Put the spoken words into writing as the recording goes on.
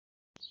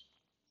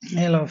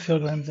Hello,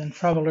 pilgrims and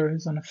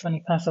travelers on a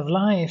funny path of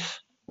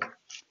life.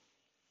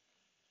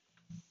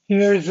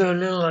 Here's a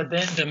little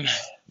addendum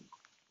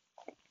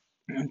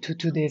to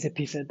today's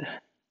episode.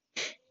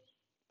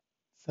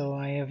 So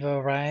I have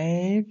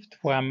arrived.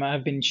 Well,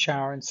 I've been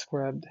showered and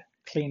scrubbed,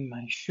 cleaned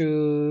my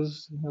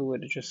shoes. They were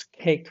just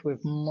caked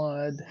with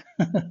mud.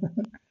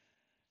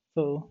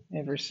 So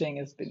everything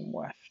has been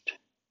washed.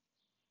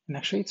 And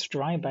actually, it's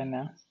dry by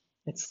now.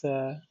 It's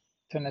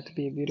turned out to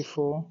be a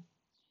beautiful,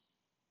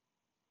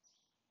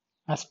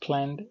 as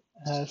planned,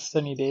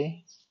 sunny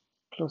day,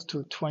 close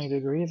to 20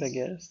 degrees, I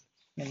guess.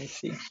 Let me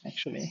see,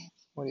 actually,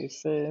 what it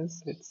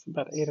says. It's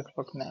about 8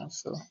 o'clock now,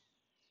 so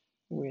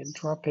we're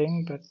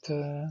dropping, but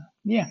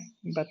yeah,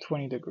 about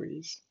 20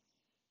 degrees.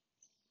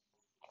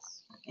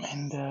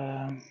 And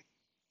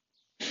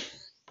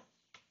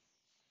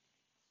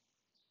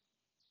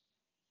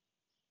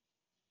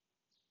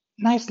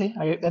nice day.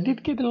 I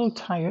did get a little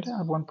tired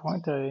at one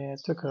point. I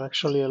took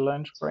actually a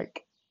lunch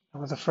break. That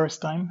was the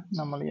first time.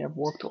 Normally I've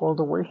walked all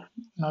the way,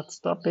 not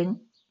stopping,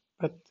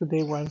 but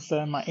today was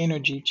my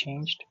energy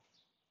changed.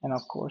 And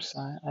of course,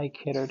 I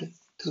catered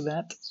to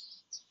that.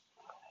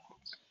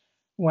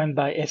 Went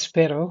by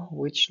Espero,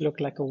 which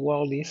looked like a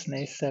Walt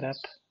Disney setup,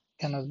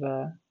 kind of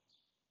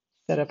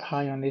set up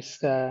high on this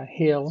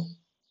hill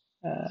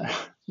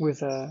with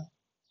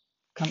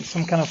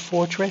some kind of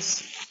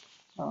fortress.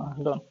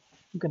 Hold on,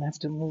 I'm gonna have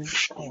to move.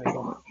 There we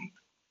go.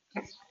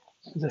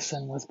 The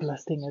sun was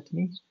blasting at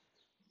me.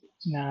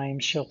 Now I'm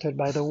sheltered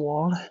by the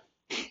wall,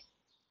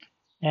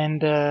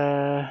 and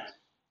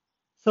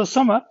so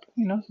some up,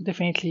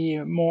 definitely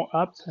more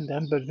up and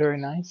down, but very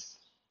nice.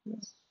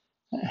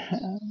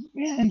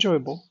 Yeah,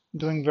 enjoyable.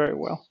 Doing very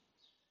well.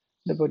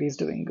 The body is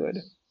doing good,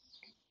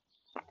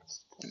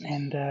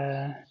 and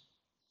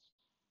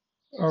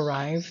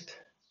arrived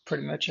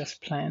pretty much as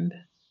planned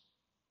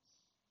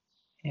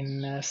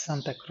in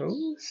Santa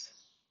Cruz.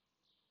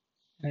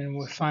 And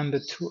we found the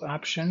two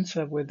options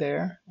that were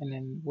there, and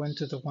then went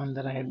to the one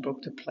that I had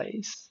booked a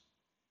place,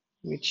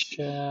 which,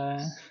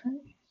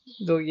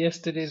 though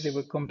yesterday they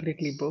were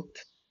completely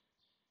booked,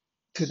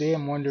 today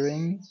I'm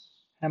wondering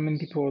how many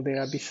people there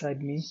are beside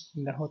me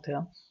in the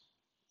hotel.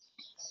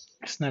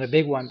 It's not a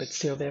big one, but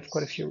still they have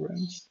quite a few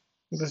rooms.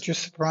 I was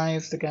just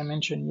surprised the guy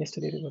mentioned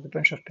yesterday there was a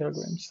bunch of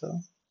pilgrims, so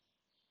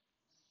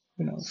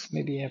who knows?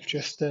 Maybe I've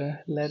just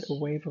let a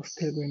wave of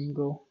pilgrim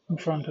go in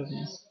front of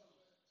me.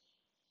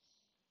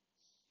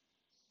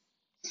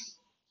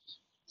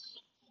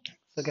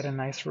 So I got a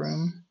nice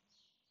room,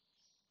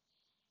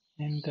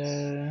 and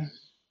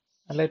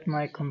I let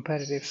my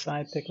competitive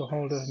side take a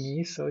hold of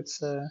me. So it's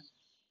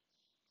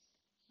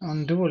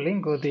on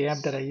Duolingo, the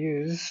app that I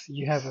use.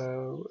 You have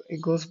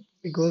it goes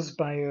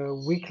by a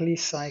weekly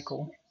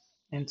cycle,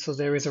 and so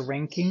there is a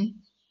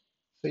ranking.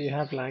 So you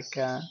have like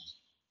out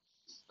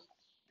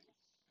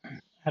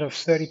of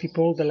 30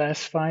 people, the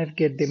last five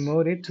get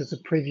demoted to the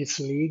previous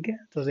league.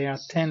 So there are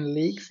 10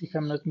 leagues, if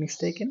I'm not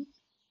mistaken,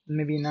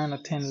 maybe 9 or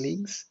 10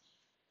 leagues,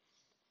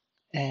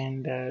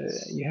 and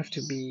you have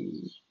to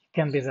be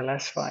can be the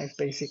last five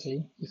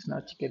basically. If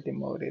not, you get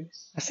demoted.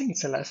 I think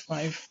it's the last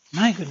five.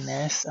 My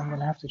goodness, I'm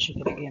gonna have to check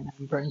it again.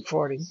 I'm brain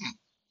farting.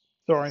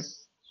 Sorry.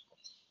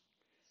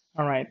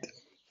 All right.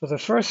 So the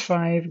first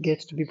five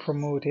gets to be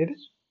promoted.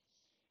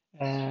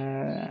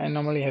 I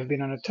normally have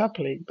been on a top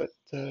league, but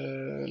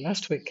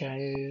last week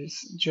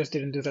just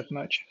didn't do that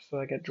much, so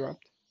I got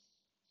dropped.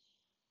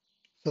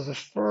 So the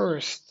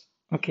first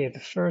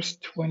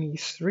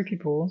 23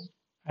 people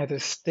either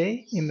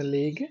stay in the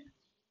league,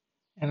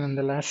 and then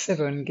the last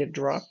seven get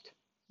dropped,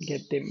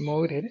 get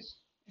demoted,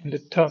 and the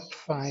top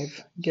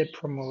five get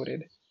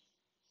promoted.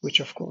 Which,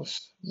 of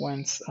course,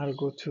 once I'll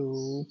go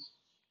to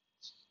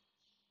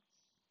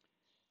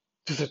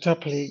the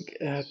top league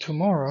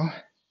tomorrow,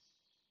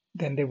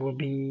 then there won't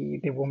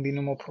be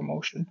no more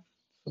promotion.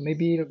 So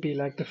maybe it'll be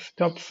like the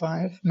top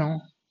five.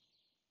 No,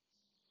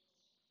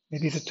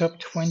 maybe the top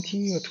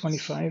 20 or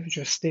 25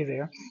 just stay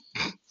there,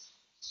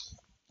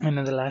 and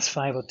then the last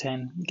 5 or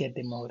 10 get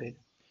demoted.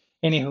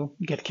 Anywho,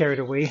 get carried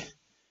away.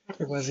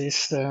 There was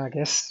this, I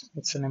guess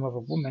it's the name of a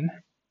woman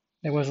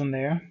that wasn't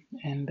there,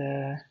 and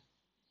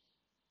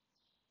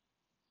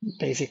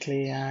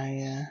basically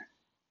I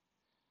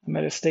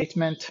made a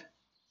statement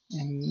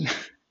and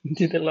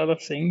did a lot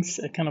of things.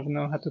 I kind of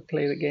know how to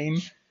play the game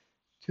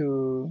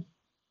to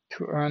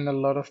earn a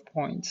lot of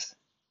points,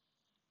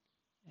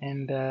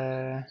 and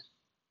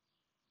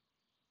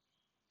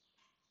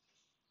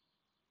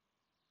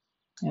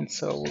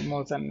so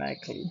more than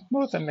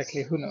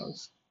likely, who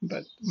knows?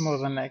 But more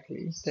than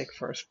likely, take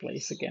first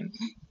place again.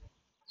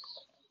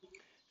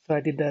 So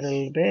I did that a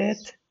little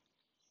bit,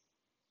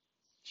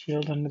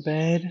 chilled on the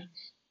bed,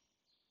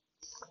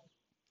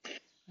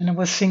 and I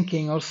was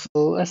thinking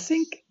also. I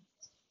think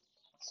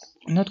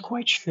not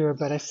quite sure,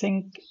 but I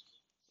think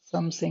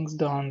some things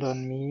dawned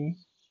on me.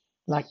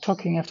 Like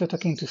after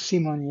talking to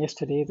Simon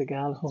yesterday, the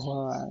girl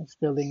who is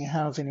building a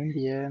house in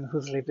India and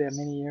who's lived there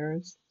many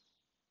years,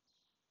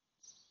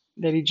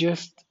 that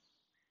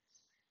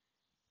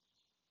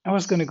I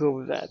was gonna go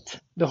with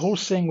that. The whole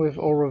thing with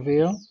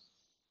Auroville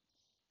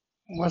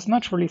was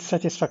not really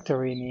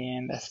satisfactory in the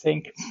end. I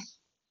think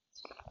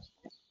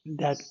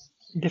that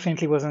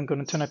definitely wasn't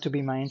going to turn out to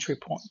be my entry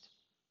point.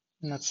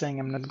 I'm not saying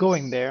I'm not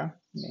going there.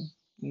 I mean,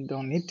 you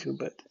don't need to,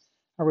 but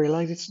I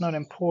realize it's not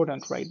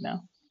important right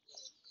now.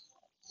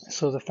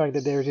 So the fact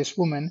that there's this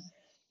woman,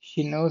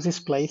 she knows this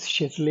place,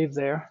 she's lived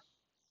there.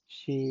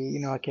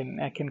 She, I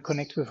can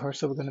connect with her,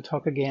 so we're going to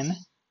talk again.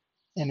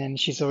 And then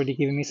she's already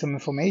given me some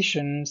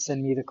information,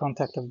 send me the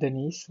contact of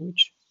Denise,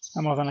 which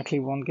I more than likely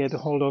won't get a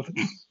hold of,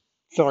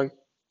 sorry,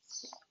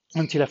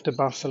 until after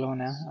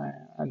Barcelona.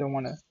 I don't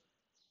want to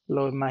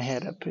load my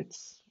head up. I'm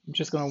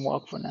just going to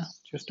walk for now,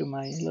 just do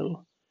my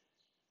little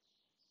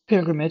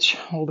pilgrimage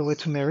all the way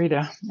to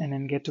Merida and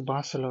then get to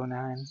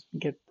Barcelona and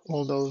get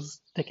all those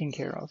taken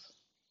care of.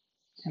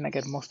 And I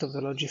get most of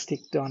the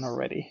logistics done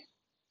already.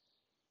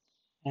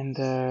 And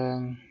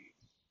then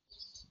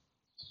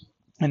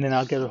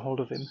I'll get a hold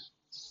of him.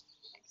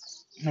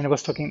 And I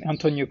was talking,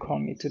 Antonio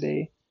called me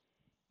today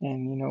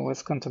and,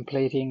 was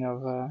contemplating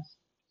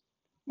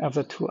of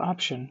the two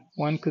options.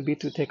 One could be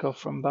to take off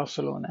from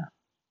Barcelona.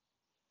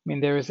 I mean,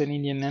 there is an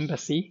Indian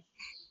embassy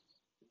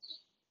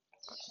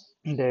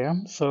there.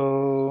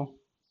 So,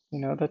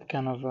 that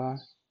kind of,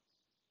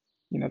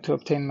 to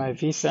obtain my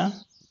visa.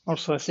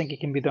 Also, I think it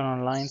can be done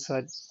online, so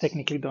I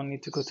technically don't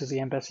need to go to the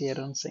embassy, I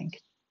don't think.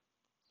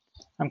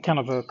 I'm kind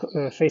of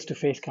a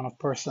face-to-face kind of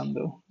person,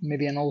 though.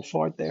 Maybe an old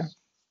fart there.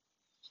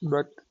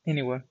 But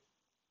anyway,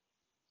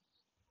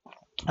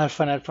 I'll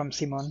find out from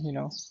Simon,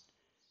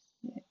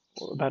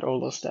 about all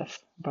those stuff,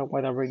 about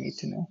what I really need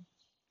to know.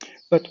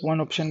 But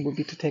one option would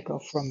be to take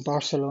off from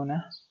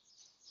Barcelona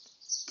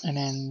and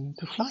then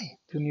to fly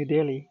to New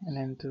Delhi and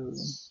then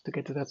to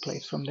get to that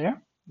place from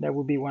there. That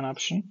would be one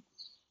option.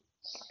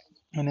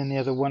 And then the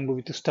other one would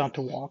be to start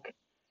to walk.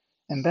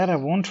 And that I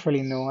won't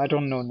really know. I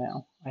don't know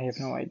now. I have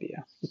no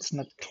idea. It's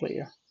not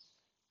clear.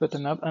 But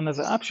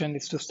another option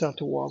is to start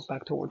to walk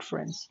back toward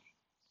France.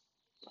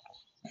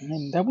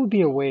 And that would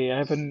be a way. I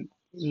haven't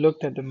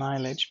looked at the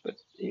mileage, but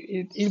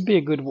it'd be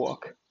a good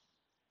walk.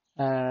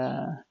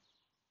 Uh,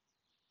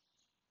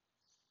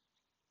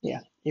 yeah,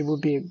 it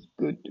would be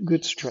a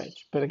good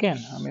stretch. But again,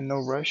 I'm in no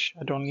rush.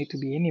 I don't need to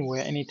be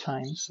anywhere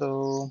anytime.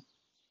 So,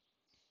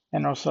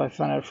 and also I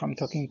found out from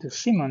talking to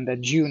Simon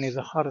that June is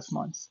the hottest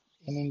month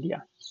in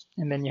India.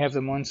 And then you have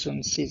the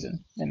monsoon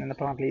season. And then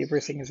apparently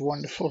everything is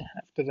wonderful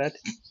after that.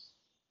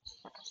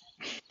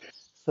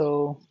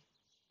 So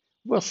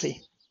we'll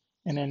see.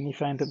 And then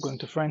if I end up going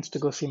to France to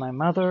go see my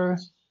mother,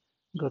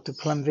 go to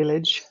Plum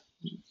Village,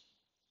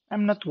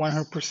 I'm not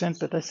 100%,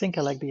 but I think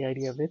I like the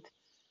idea of it.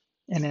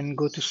 And then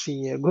go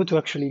to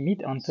actually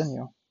meet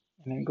Antonio,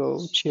 and then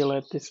go chill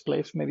at this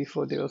place maybe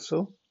for a day or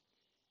so,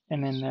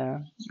 and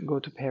then go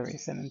to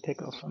Paris and then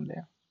take off from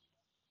there.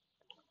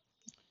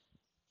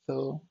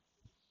 So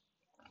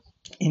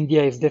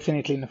India is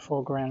definitely in the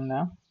foreground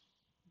now.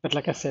 But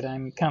like I said,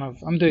 I'm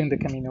doing the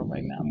Camino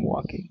right now. I'm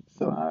walking,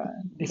 so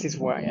this is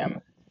where I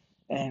am,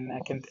 and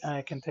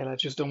I can tell I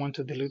just don't want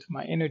to dilute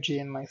my energy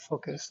and my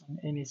focus on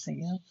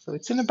anything else. So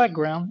it's in the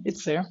background.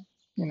 It's there,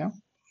 you know.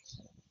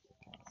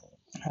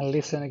 I'll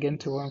listen again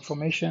to her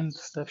information,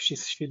 stuff she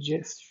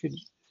suggested,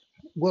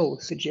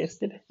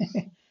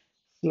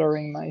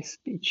 slurring my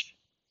speech.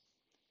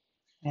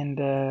 And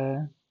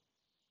there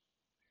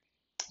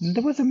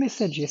was a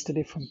message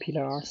yesterday from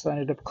Pilar, so I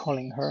ended up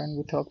calling her and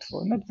we talked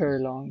for not very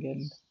long.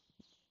 And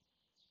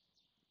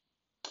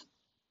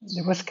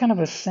there was kind of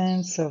a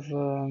sense of,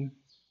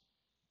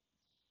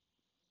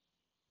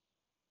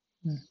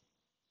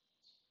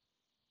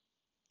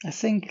 I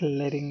think,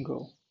 letting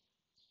go.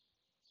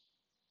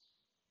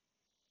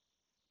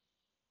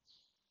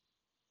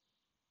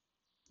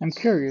 I'm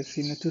curious,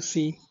 to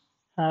see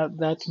how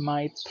that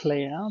might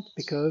play out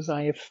because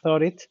I have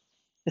thought it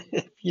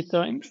a few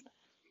times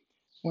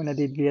when I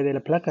did Via de la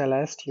Plata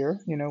last year,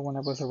 when I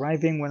was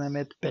arriving, when I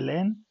met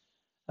Belen.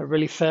 I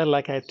really felt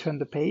like I had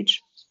turned the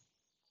page,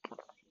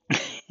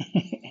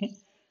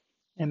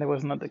 and that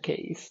was not the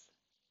case.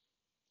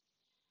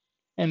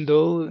 And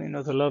though,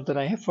 the love that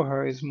I have for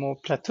her is more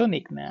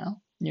platonic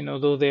now,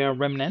 though there are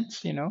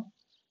remnants,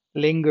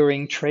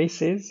 lingering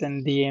traces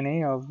and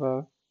DNA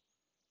of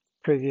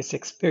previous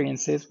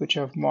experiences which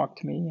have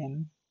marked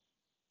me,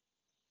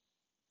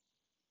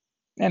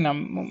 and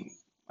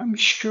I'm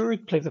sure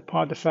it plays a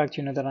part the fact,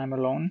 that I'm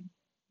alone.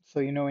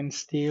 So, and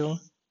still,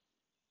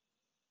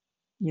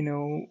 you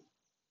know,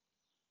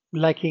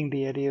 liking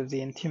the idea of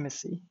the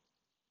intimacy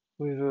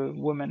with a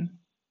woman.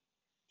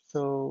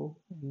 So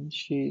and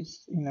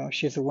she's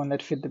the one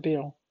that fit the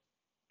bill.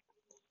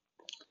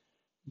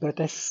 But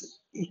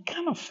it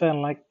kind of felt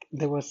like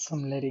there was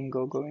some letting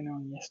go going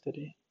on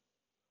yesterday.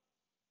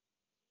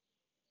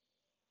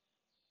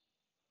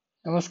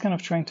 I was kind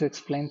of trying to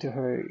explain to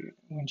her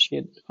when she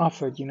had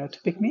offered, to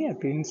pick me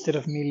up. Instead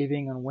of me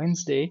leaving on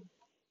Wednesday,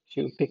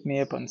 she would pick me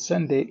up on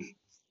Sunday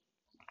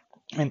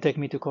and take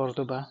me to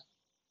Cordoba.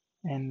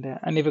 And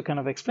I never kind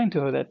of explained to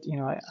her that,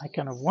 I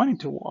kind of wanted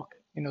to walk.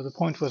 The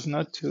point was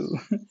not to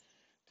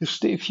to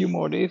stay a few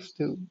more days,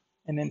 to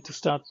and then to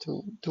start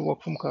to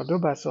walk from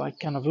Cordoba. So I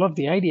kind of love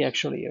the idea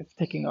actually of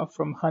taking off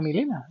from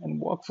Jamilena and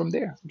walk from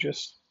there.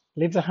 Just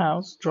leave the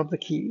house, drop the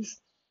keys,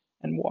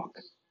 and walk.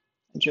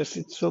 Just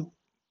it's so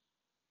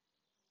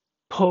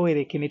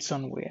poetic in its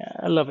own way.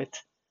 I love it.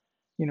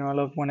 I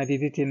love when I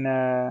did it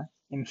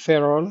in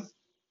Ferrol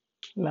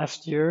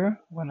last year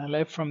when I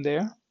left from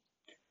there.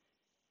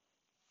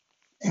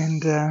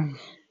 And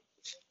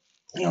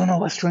I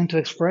was trying to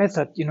express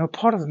that,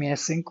 part of me, I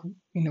think,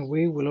 in a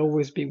way, will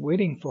always be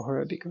waiting for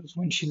her because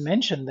when she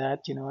mentioned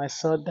that, I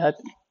thought that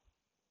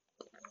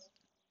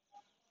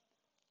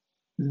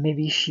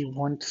maybe she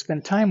wanted to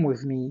spend time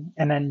with me.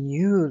 And I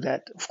knew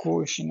that, of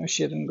course,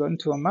 she hadn't gone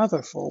to her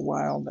mother for a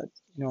while, that,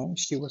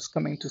 she was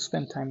coming to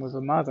spend time with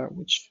her mother,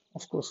 which,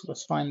 of course,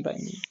 was fine by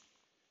me.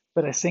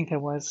 But I think I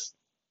was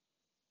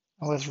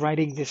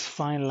writing this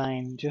fine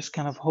line, just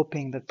kind of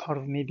hoping that part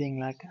of me being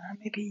like,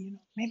 maybe,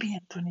 maybe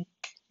Anthony,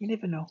 you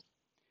never know,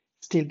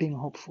 still being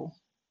hopeful.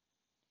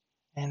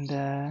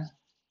 And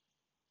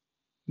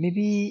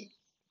maybe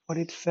what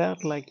it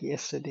felt like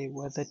yesterday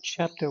was that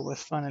chapter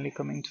was finally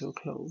coming to a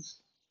close.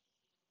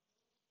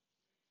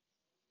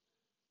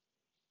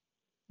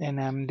 And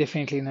I'm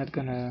definitely not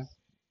gonna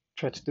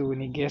try to do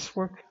any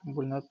guesswork. I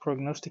will not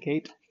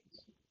prognosticate.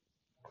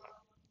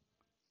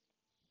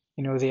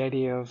 The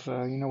idea of,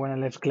 when I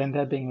left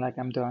Glenda being like,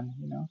 I'm done,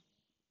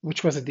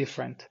 which was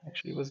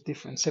actually, it was a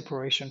different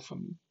separation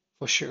from me,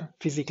 for sure,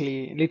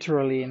 physically,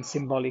 literally, and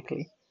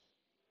symbolically.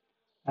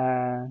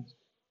 It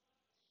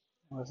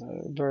was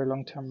a very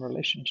long-term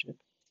relationship,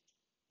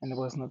 and it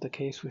was not the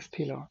case with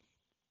Pilar.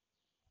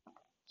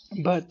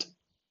 But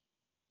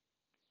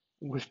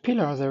with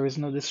Pilar, there is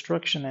no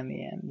destruction in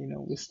the end.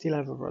 We still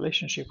have a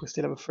relationship, we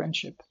still have a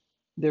friendship.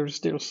 There's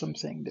still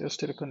something, there's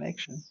still a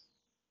connection.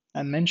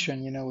 I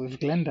mentioned,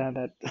 with Glenda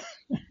that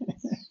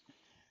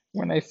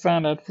when I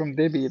found out from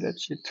Debbie that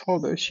she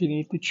told her she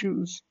needed to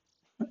choose,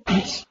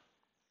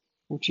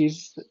 which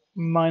is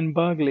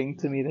mind-boggling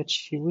to me that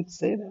she would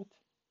say that.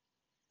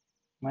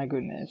 My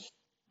goodness,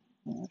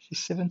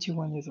 she's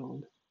 71 years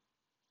old.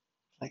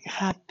 Like,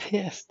 how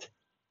pissed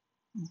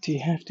do you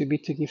have to be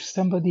to give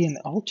somebody an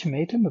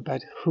ultimatum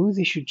about who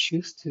they should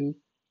choose to?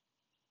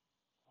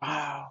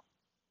 Wow,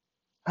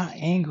 how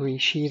angry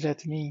she is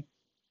at me.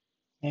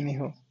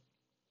 Anyhow,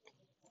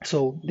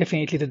 so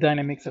definitely the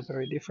dynamics are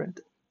very different.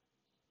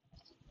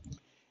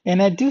 And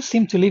I do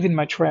seem to live in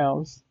my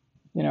trails,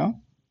 you know,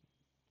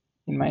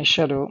 in my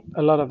shadow,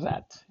 a lot of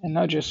that. And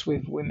not just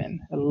with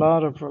women, a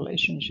lot of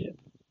relationship.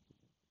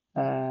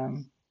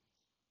 Um,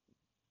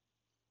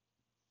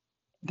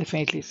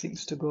 definitely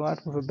seems to go out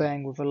with a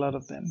bang with a lot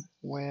of them,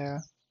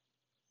 where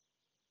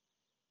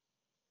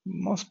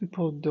most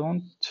people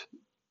don't,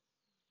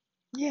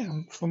 yeah,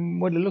 from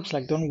what it looks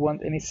like, don't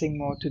want anything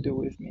more to do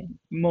with me.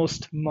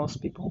 Most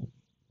people,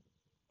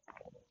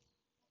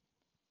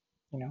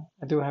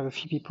 I do have a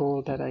few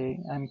people that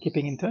I'm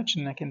keeping in touch,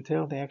 and I can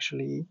tell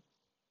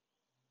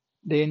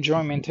they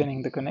enjoy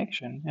maintaining the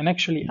connection. And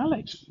actually,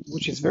 Alex,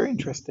 which is very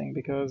interesting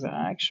because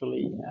I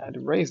actually had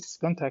raised this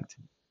contact,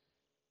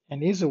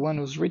 and he's the one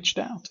who's reached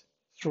out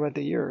throughout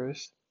the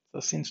years,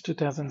 so since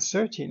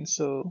 2013.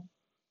 So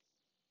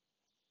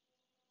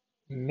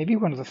maybe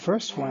one of the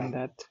first one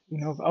that,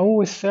 I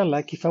always felt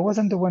like if I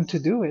wasn't the one to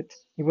do it,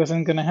 it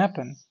wasn't gonna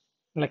happen.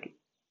 Like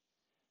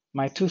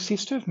my two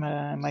sisters,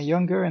 my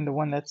younger and the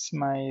one that's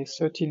my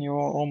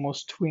 13-year-old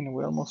almost twin.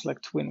 We're almost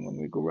like twin when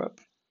we grew up.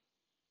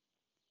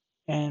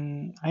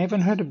 And I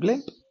haven't heard a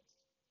blimp,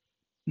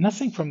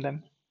 nothing from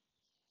them.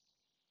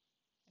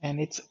 And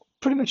it's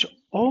pretty much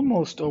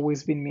almost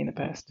always been me in the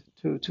past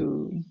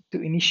to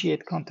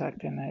initiate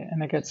contact,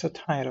 and I got so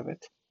tired of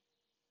it.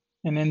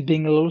 And then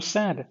being a little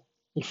sad.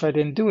 If I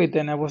didn't do it,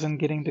 then I wasn't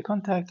getting the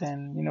contact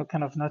and,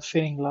 kind of not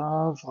feeling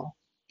love or,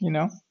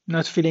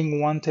 not feeling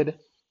wanted.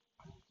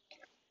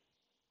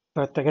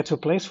 But I got to a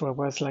place where I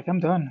was like, I'm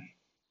done.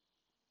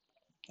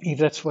 If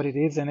that's what it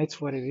is, then it's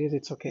what it is.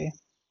 It's okay.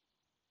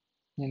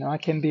 I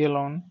can be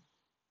alone.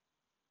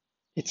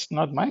 It's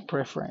not my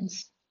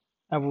preference.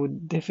 I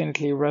would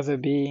definitely rather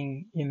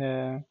being in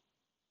a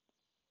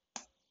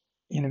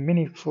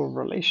meaningful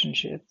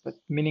relationship, but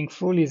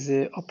meaningful is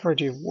the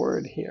operative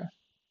word here.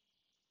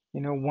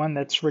 One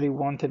that's really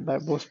wanted by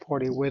both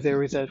parties, where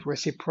there is that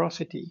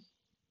reciprocity.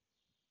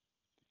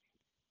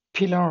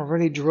 Pilar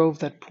really drove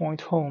that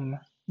point home,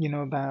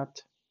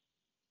 about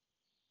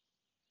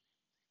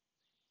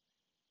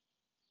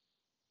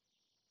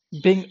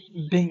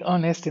being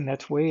honest in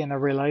that way. And I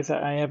realize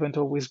that I haven't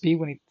always been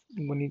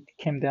when it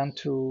came down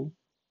to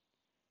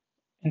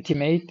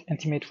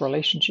intimate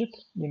relationship,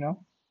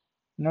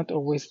 not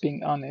always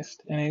being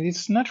honest. And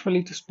it's not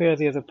really to spare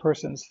the other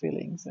person's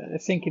feelings. I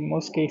think in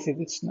most cases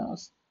it's not.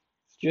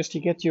 It's just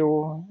you get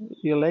your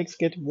legs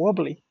get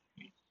wobbly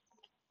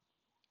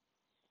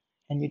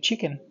and you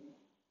chicken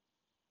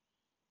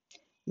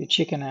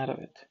out of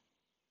it.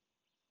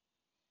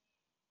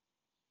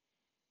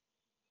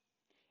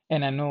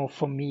 And I know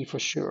for me, for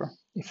sure,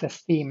 it's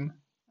a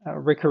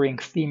recurring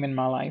theme in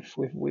my life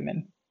with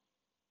women.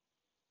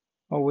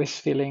 Always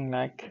feeling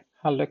like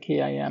how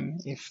lucky I am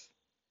if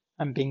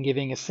I'm being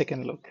giving a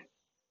second look.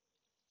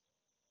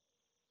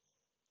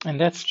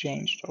 And that's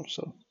changed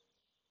also.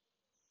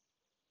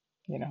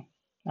 You know,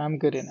 I'm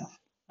good enough.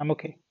 I'm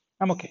okay.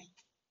 I'm okay.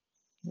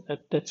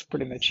 That's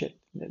pretty much it.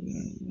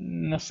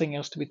 Nothing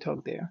else to be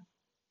talked there.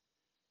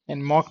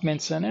 And Mark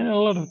Manson and a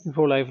lot of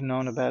people I've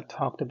known about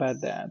talked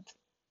about that,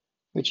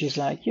 which is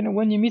like,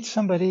 when you meet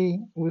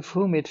somebody with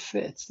whom it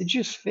fits, it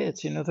just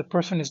fits. The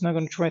person is not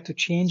going to try to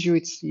change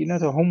you. You're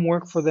not a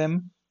homework for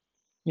them.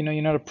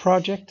 You're not a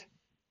project.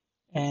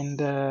 And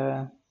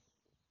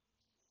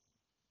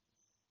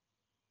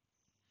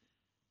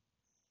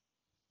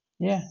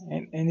yeah,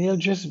 and it'll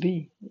just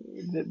be,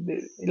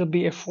 it'll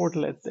be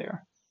effortless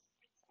there.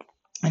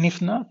 And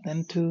if not,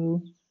 then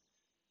to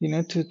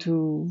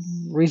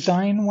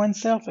resign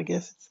oneself, I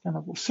guess it's kind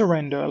of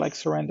surrender. I like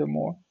surrender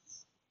more.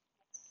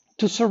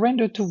 To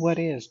surrender to what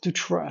is, to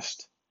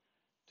trust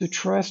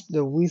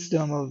the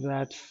wisdom of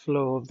that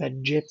flow, of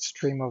that jet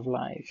stream of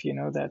life,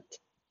 that,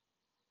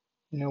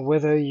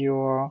 whether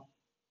you're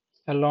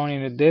alone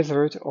in a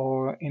desert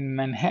or in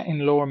Manhattan,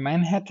 in lower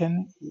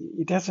Manhattan,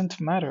 it doesn't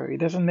matter. It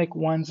doesn't make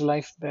one's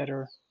life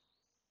better.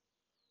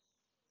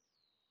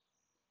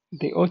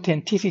 The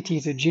authenticity,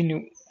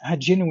 how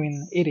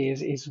genuine it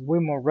is way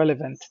more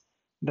relevant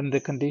than the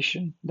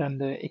condition, than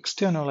the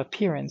external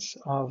appearance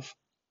of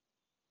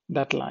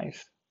that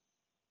life.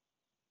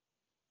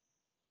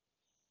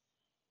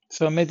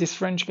 So I met this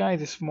French guy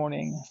this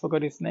morning. I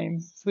forgot his name.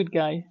 Sweet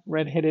guy,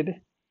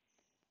 red-headed.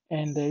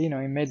 And, he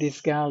met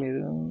this gal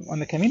on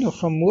the Camino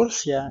from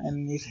Murcia,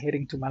 and he's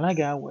heading to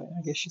Malaga, where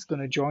I guess she's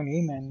going to join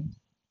him. And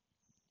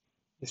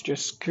he's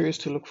just curious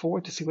to look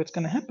forward to see what's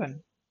going to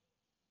happen.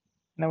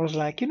 And I was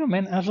like,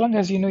 man, as long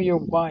as you know your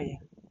why,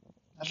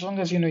 as long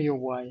as you know your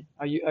why,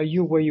 are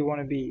you where you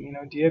want to be?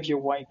 Do you have your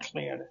why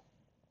cleared?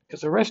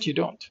 Because the rest you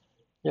don't.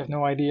 You have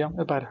no idea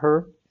about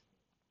her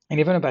and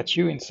even about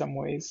you in some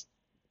ways.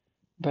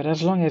 But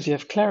as long as you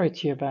have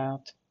clarity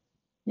about,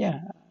 yeah,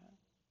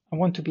 I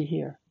want to be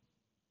here,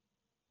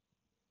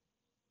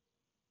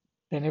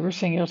 then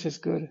everything else is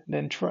good.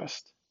 Then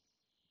trust.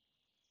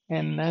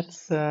 And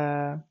that's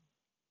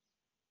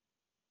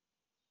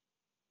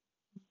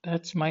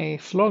my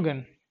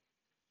slogan,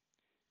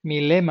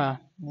 mi lema,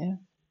 yeah.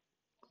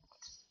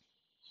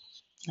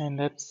 And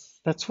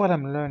that's what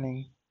I'm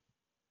learning,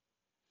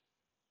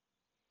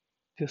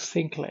 to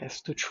think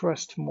less, to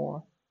trust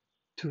more,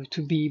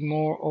 to be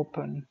more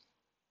open.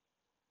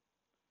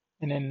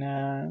 And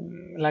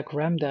then, like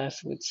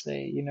Ramdas would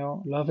say,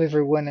 love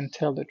everyone and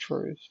tell the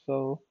truth.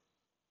 So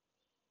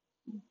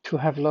to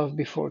have love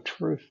before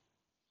truth.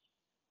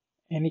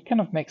 And it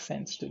kind of makes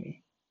sense to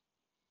me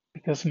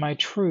because my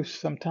truth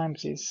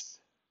sometimes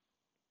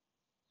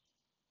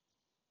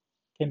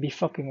can be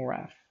fucking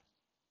rough,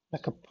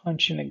 like a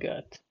punch in the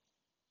gut,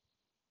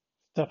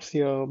 stops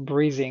your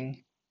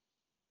breathing,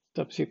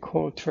 stops you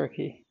cold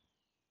turkey.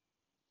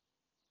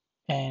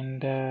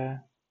 And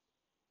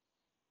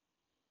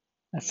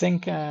I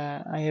think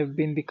I have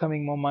been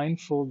becoming more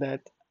mindful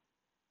that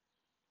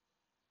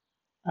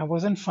I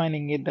wasn't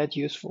finding it that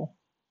useful.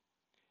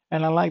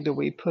 And I like the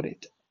way you put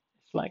it.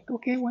 It's like,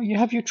 okay, well, you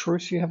have your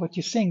truth, you have what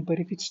you think, but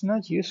if it's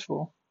not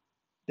useful,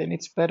 then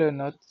it's better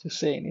not to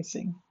say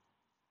anything.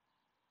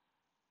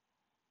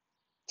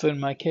 So in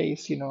my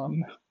case,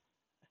 I'm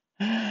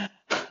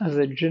as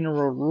a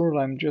general rule,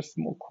 I'm just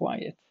more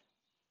quiet.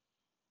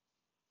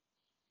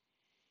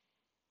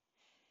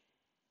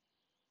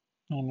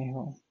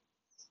 Anyhow,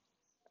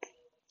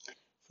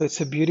 so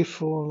it's a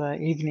beautiful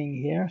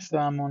evening here. So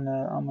I'm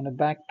on a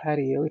back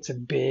patio. It's a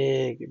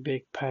big,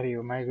 big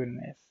patio. My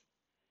goodness,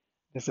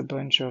 there's a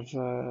bunch of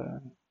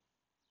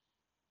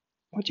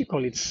what do you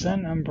call it?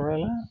 Sun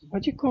umbrella?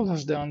 What do you call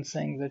those darn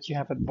things that you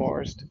have at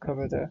bars to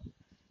cover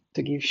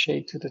to give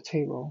shade to the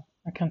table?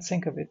 I can't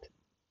think of it.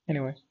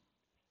 Anyway,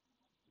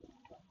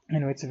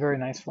 it's a very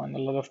nice one. A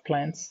lot of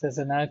plants. There's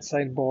an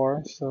outside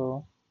bar,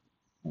 so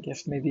I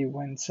guess maybe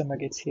when summer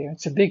gets here,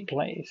 it's a big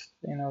place.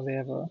 They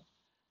have a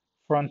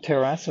front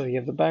terrace, so you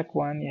have the back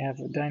one, you have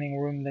a dining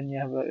room, then you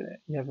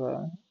have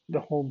the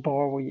whole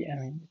bar where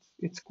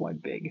it's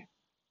quite big.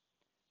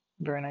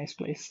 Very nice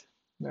place.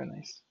 Very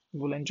nice.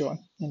 Will enjoy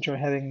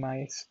having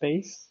my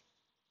space,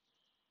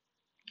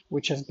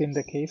 which has been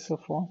the case so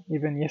far.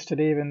 Even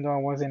yesterday, even though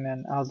I was in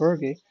an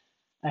albergue,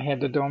 I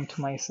had the dorm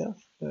to myself.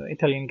 The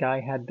Italian guy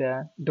had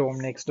the dorm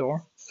next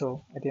door,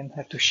 so I didn't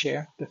have to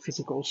share the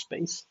physical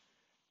space.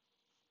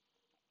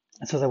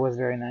 So that was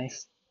very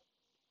nice.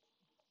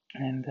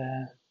 And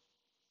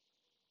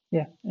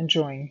yeah,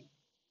 enjoying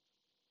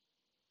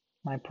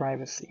my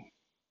privacy.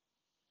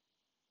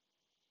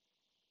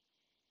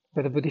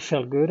 But the body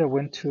felt good.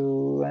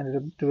 Ended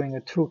up doing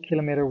a 2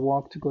 kilometer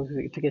walk to go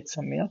to get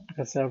some milk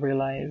because I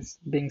realized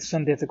being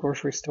Sunday the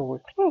grocery store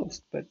were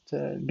closed, but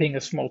being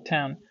a small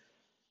town.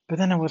 But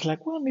then I was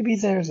like, well, maybe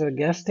there's a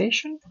gas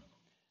station.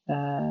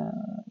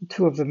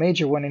 Two of the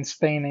major one in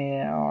Spain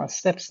are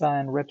Cepsa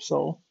and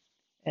Repsol,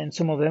 and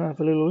some of them have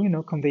a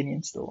little,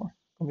 convenience store,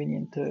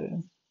 convenient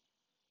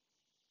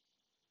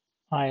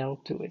aisle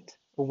to it,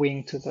 a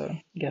wing to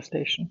the gas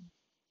station.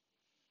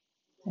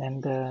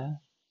 And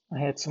I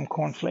had some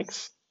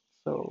cornflakes.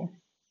 So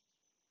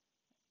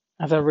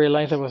as I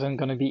realized I wasn't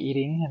going to be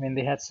eating, I mean,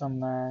 they had some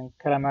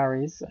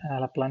calamaris a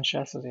la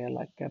plancha, so they're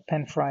like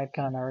pan-fried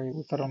calamari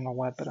with I don't know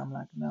what, but I'm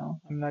like,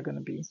 no, I'm not going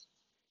to be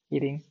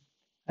eating.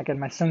 I got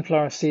my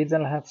sunflower seeds,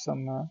 I'll have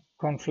some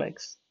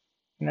cornflakes,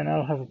 and then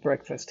I'll have a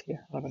breakfast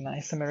here. I'll have a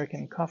nice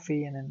American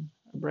coffee and then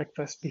a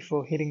breakfast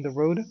before hitting the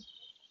road.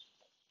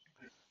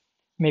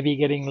 Maybe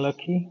getting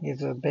lucky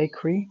is a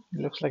bakery.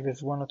 It looks like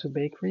there's one or two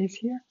bakeries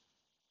here.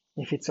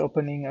 If it's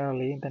opening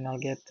early, then I'll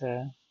get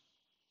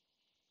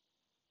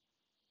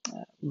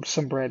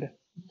some bread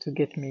to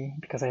get me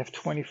because I have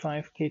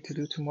 25K to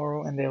do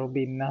tomorrow and there will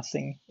be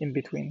nothing in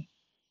between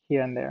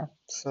here and there.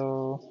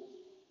 So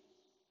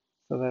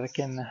that I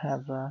can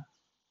have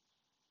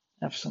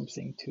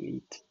something to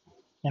eat.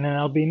 And then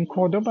I'll be in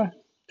Cordoba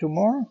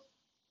tomorrow.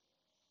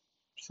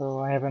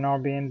 So I have an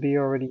Airbnb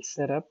already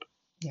set up,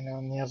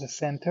 near the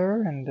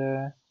center, and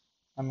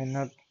I mean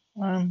not.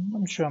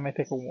 I'm sure I may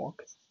take a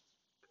walk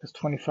because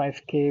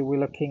 25K we're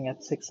looking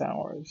at 6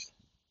 hours.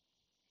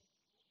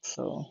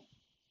 So,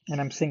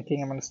 and I'm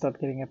thinking I'm gonna start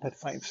getting up at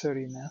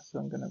 5:30 now, so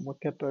I'm gonna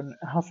wake up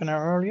half an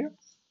hour earlier.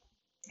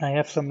 I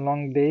have some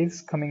long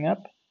days coming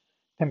up.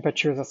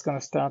 Temperatures are gonna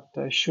start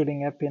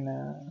shooting up in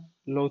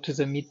low to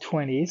the mid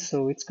 20s,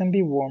 so it's gonna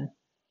be warm.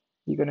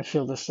 You're gonna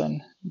feel the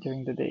sun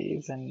during the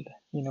days, and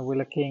we're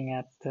looking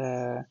at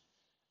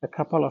a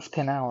couple of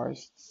 10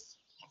 hours.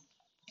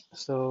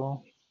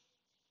 So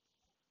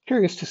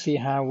curious to see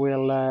how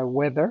we'll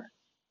weather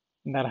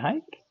that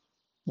hike,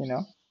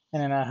 and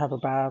then I have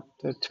about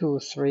 2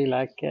 or 3,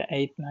 like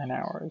 8, 9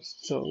 hours.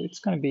 So it's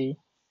going to be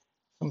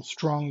some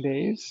strong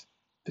days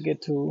to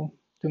get to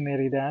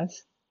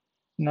Meridas,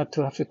 not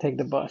to have to take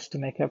the bus to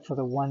make up for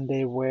the one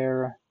day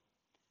where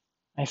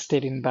I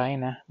stayed in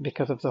Baena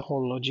because of the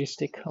whole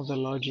logistic of the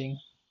lodging,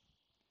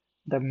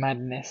 the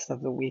madness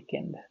of the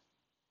weekend.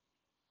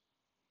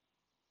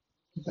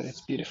 But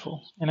it's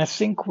beautiful. And I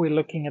think we're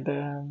looking at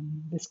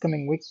this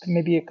coming week,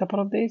 maybe a couple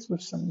of days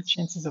with some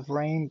chances of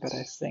rain, but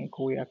I think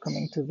we are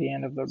coming to the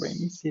end of the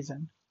rainy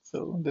season.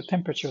 So the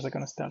temperatures are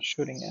going to start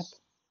shooting up.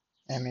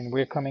 I mean,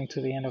 we're coming to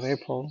the end of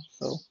April,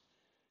 so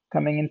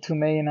coming into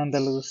May in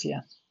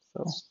Andalusia.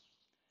 So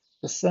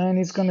the sun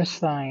is going to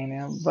shine.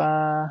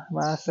 Va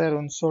a ser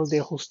un sol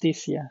de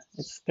justicia.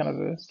 It's kind of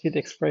a cute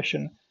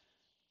expression.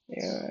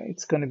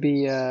 It's going to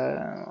be,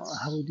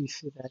 how would you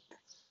say that?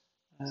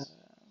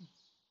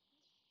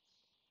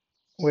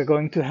 We're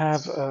going to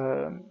have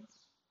a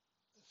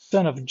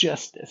sun of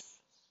justice,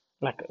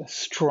 like a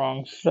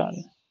strong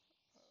sun.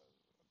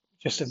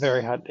 Just a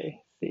very hot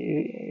day.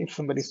 If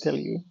somebody's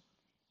telling you,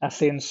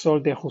 hace un sol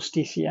de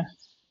justicia,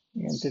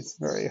 and it's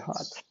very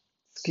hot.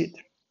 It's good.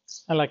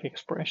 I like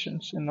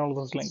expressions in all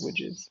those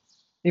languages.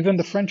 Even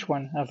the French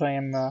one, as I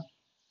am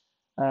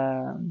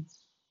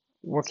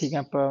working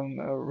up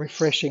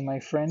refreshing my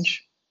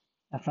French.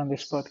 I found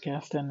this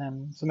podcast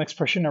and some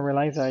expression I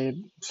realized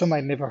some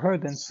I'd never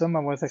heard and some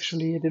I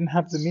didn't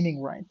have the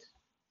meaning right.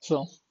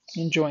 So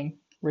enjoying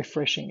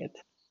refreshing it.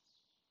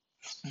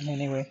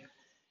 Anyway,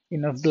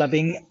 enough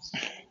blabbing.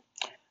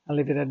 I'll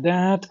leave it at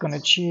that. Gonna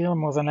chill.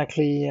 More than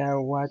likely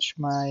watch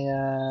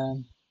my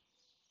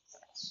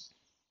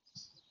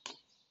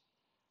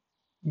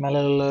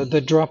little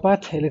The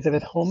Dropout,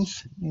 Elizabeth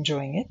Holmes,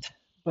 enjoying it.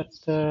 But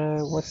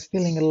was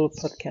feeling a little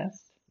podcast.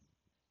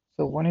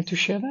 So wanted to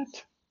share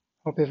that.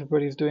 Hope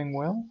everybody's doing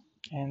well,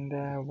 and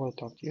we'll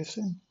talk to you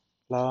soon.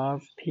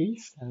 Love,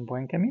 peace, and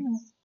buen camino.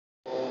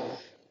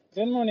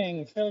 Good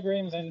morning,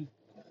 pilgrims and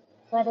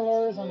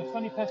travelers on the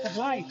funny path of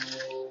life.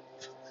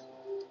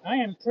 I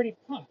am pretty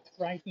pumped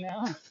right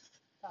now.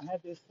 I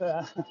had this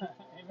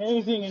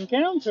amazing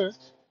encounter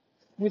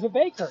with a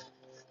baker,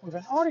 with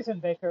an artisan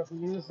baker who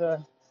used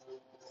a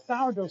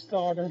sourdough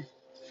starter.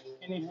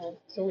 Anyhow,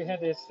 so we had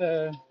this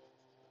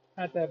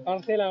at the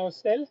Bartela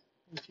Hostel,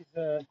 which is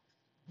the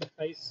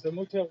place, the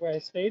motel where I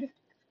stayed.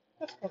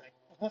 That's correct.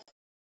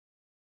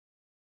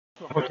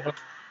 Hotel.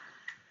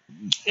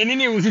 And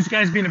anyway, this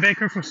guy's been a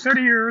baker for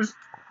 30 years,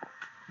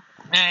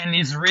 and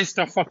his wrists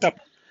are fucked up.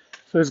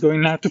 So he's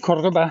going now to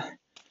Cordoba,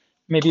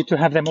 maybe to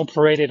have them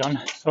operated on.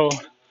 So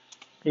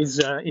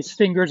his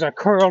fingers are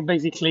curled,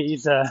 basically.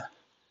 He's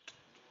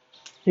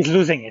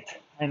losing it.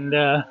 And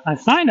I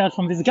find out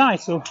from this guy,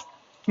 so,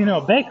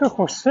 baker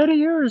for 30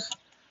 years,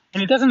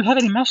 and he doesn't have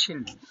any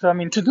machine. So, I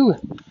mean, to do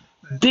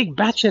big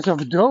batches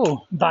of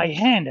dough by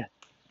hand,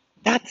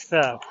 that's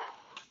hoy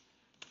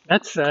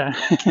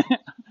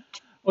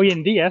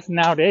en día,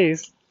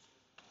 nowadays,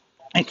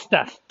 it's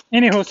tough.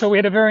 Anyhow, so we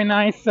had a very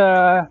nice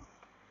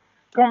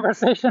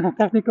conversation, a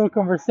technical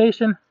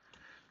conversation.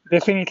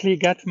 Definitely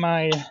got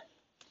my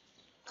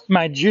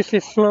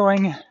juices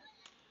flowing,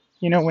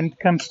 when it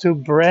comes to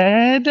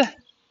bread.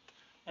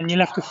 And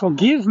you'll have to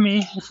forgive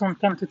me if from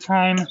time to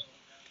time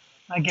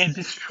I get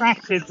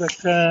distracted,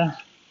 but I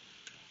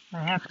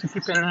have to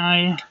keep an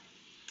eye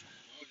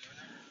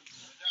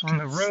on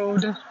the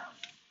road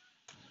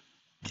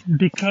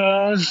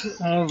because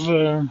of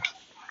the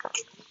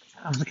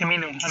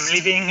Camino. I'm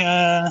leaving,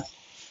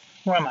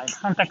 where am I?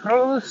 Santa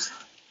Cruz.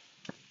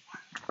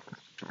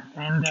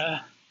 and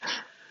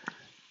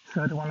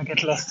so I don't want to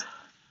get lost.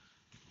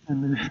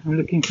 I'm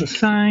looking for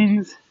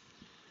signs.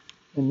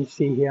 Let me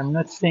see here. I'm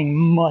not seeing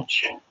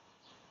much.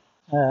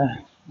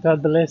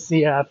 God bless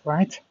the app,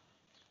 right?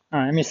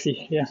 Let me see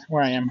here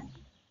where I am.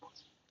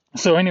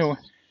 So anyway,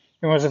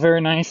 it was a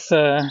very nice.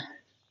 Well,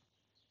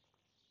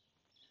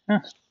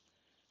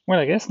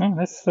 I guess no.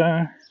 That's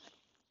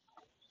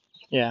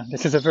yeah.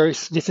 This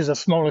is a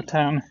smaller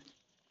town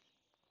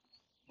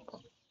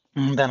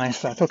than I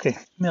thought. Okay,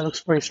 that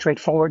looks pretty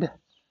straightforward.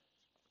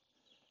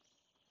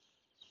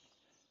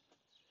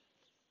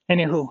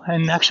 Anywho,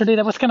 and actually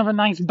that was kind of a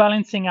nice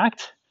balancing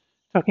act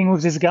talking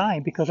with this guy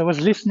because I was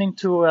listening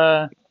to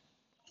an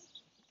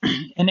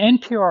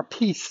NPR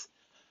piece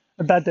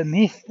about the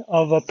myth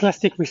of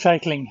plastic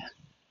recycling,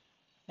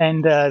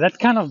 and that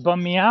kind of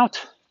bummed me out,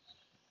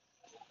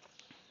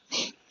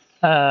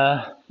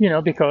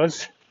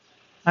 because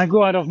I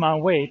go out of my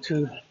way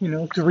to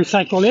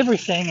recycle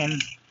everything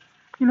and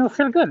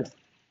feel good,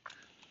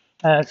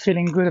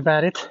 feeling good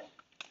about it,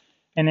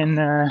 and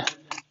then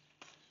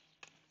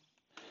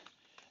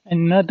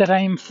and not that I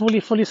am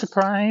fully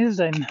surprised,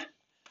 and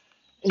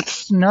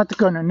it's not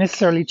going to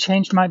necessarily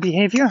change my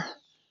behavior,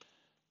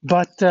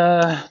 but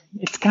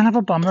it's kind of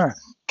a bummer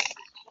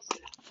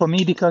for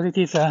me because it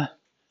is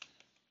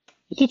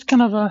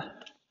kind of a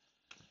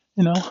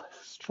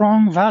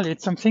strong value.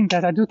 It's something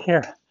that I do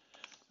care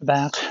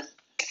about.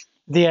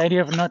 The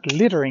idea of not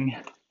littering,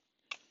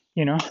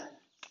 and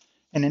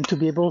then to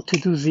be able to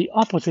do the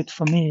opposite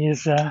for me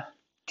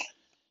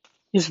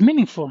is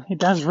meaningful. It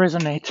does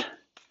resonate.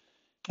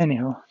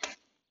 Anyhow,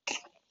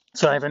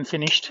 so I haven't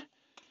finished,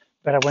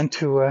 but I went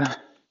to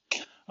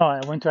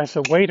ask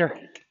a waiter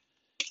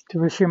to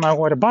refill my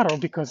water bottle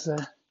because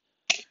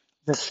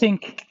the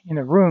sink in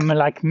the room,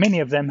 like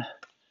many of them,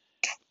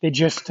 they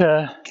just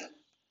they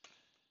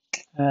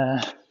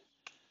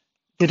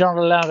don't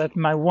allow that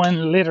my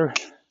 1 liter.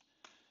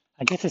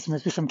 I guess it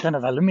must be some kind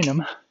of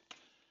aluminum.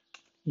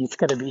 It's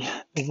got to be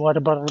the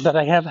water bottle that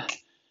I have.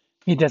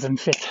 It doesn't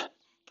fit.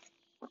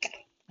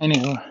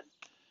 Anywho,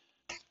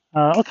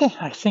 okay,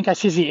 I think I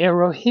see the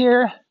arrow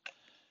here,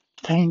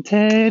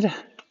 painted,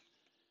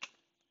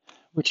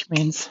 which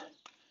means,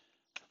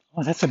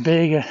 oh, that's a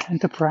big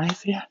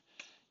enterprise here.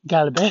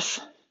 Galbes.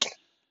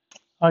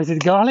 Oh, is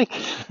it garlic?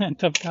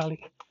 Top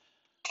garlic.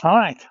 All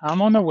right,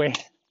 I'm on the way.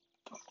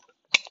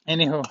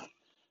 Anywho,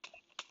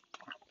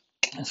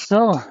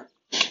 so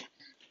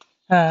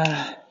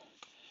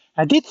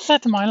I did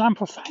set my alarm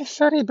for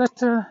 5:30,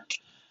 but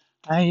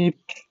I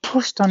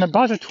pushed on the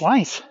buzzer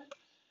twice,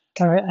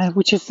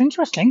 which is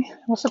interesting. I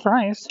was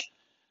surprised.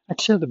 I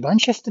chilled a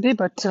bunch yesterday,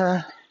 but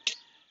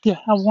yeah,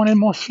 I wanted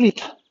more sleep.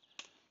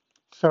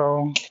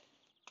 So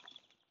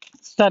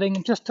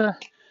starting just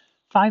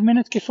 5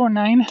 minutes before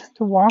 9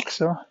 to walk.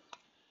 So,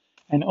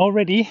 and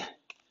already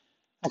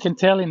I can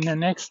tell in the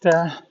next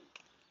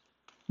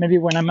maybe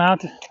when I'm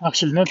out,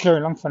 actually not very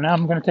long for now,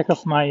 I'm going to take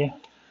off my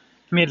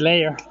mid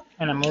layer,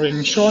 and I'm already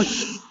in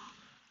shorts,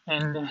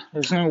 and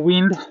there's no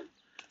wind,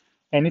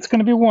 and it's going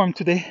to be warm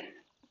today.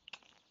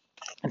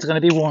 It's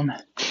going to be warm.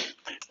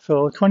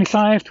 So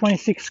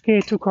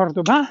 26K to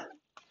Cordoba.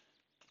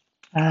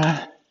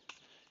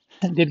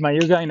 Did my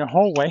yoga in a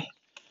hallway.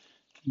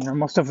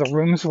 Most of the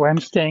rooms where I'm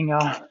staying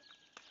are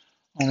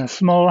on a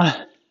small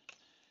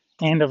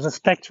end of the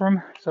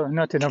spectrum, so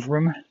not enough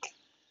room.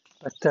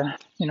 But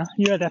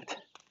you adapt.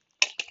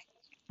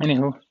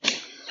 Anywho,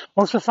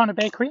 also found a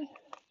bakery.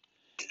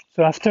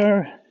 So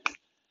after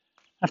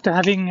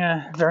having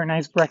a very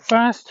nice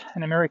breakfast,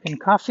 an American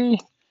coffee,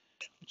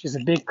 which is a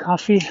big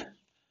coffee,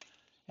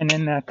 and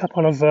then a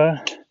couple of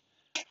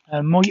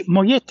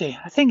mollete.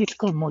 I think it's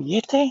called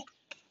mollete.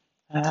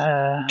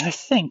 I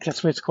think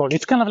that's what it's called.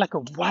 It's kind of like a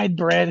white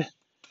bread,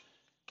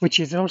 which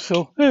is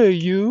also, hey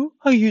you,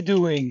 how you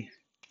doing?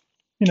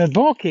 You're not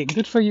barking,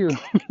 good for you.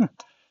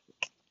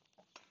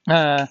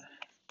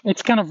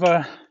 It's kind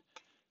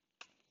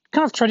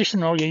of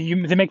traditional.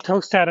 They make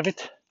toast out of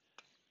it.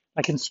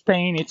 Like in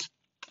Spain, it's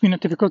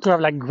typical to have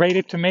like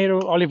grated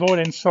tomato, olive oil,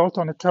 and salt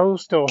on a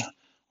toast, or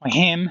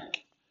ham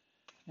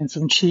and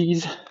some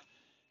cheese.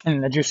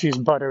 And I just use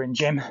butter and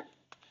jam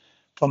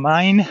for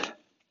mine.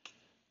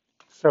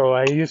 So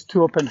I used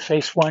 2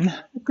 open-faced one,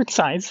 good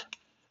size.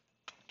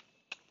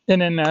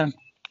 And then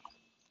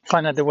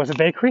found out there was a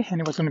bakery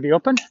and it was going to be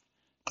open.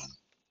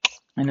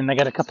 And then I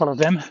got a couple of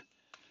them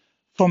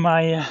for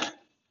my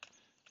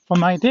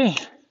day.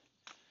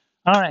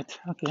 All right,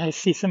 okay, I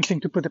see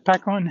something to put the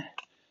pack on.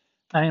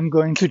 I am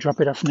going to drop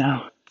it off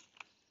now.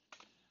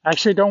 I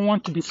actually don't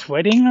want to be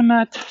sweating on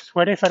that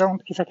sweater if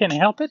I can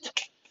help it.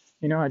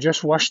 I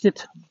just washed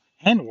it,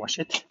 hand wash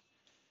it,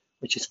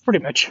 which is pretty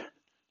much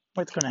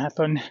what's going to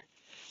happen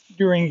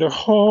during the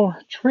whole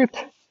trip.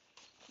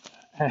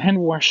 Hand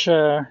wash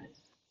my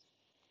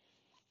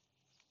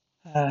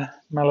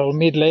little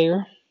mid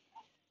layer.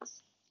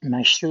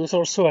 My shoes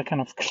also, I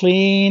kind of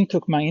cleaned,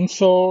 took my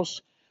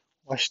insoles,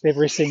 washed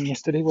everything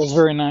yesterday. It was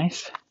very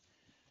nice.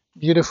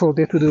 Beautiful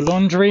day to do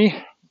laundry.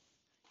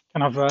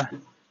 Kind of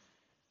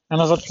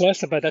another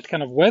plus about that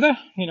kind of weather,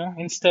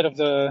 instead of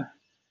the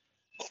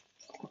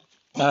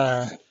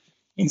uh,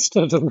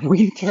 instead of the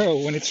winter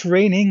or when it's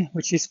raining,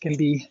 which is can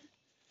be,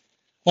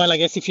 well, I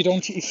guess if you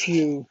don't use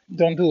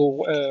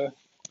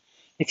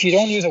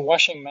a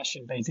washing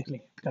machine,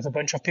 basically, because a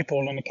bunch of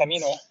people on the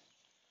Camino,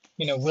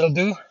 will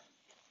do,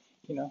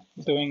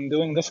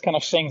 doing this kind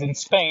of things in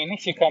Spain.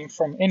 If you come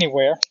from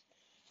anywhere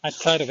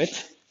outside of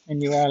it,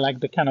 and you are like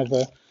the kind of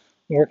a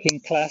working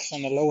class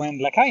on the low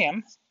end, like I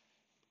am,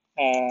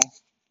 uh,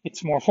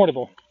 it's more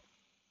affordable.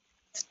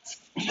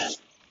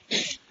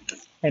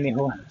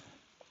 Anywho,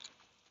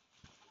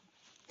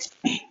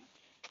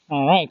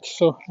 all right.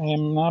 So I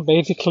am now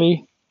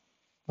basically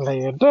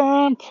layered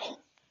up.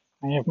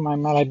 I have my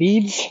mala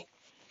beads.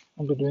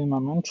 I'll be doing my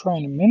mantra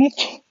in a minute.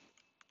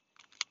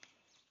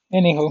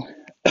 Anywho,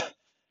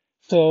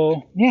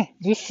 so yeah,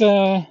 this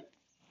stuff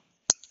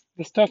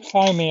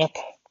fired me up.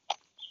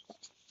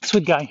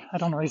 Sweet guy. I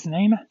don't know his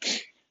name,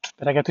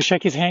 but I got to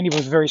shake his hand. He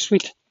was very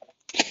sweet.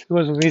 He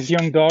was with his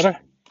young daughter.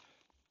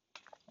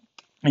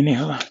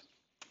 Anyhow,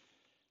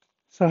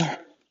 so it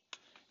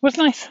was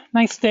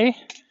nice day.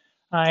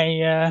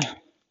 I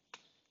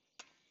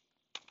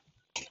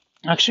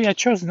actually I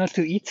chose not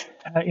to eat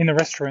in a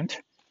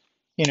restaurant.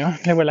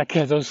 They were like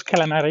those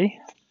calamari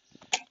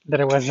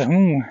that I was,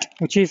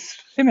 which is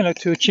similar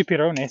to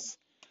chipirones.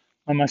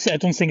 I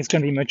don't think it's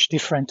going to be much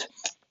different.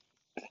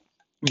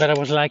 But I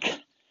was like,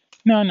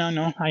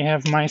 no. I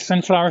have my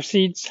sunflower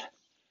seeds,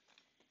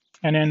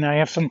 and then I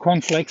have some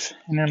cornflakes,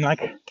 and I'm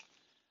like,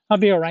 I'll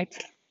be all right.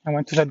 I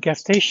went to that gas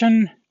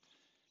station,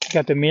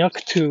 got the milk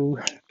to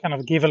kind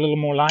of give a little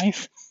more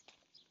life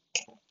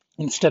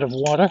instead of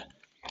water,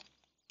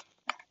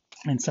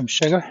 and some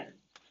sugar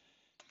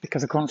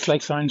because the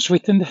cornflakes are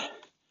unsweetened.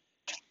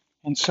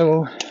 And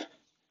so,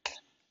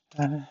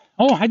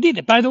 I did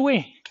it, by the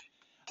way.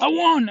 I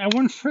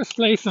won first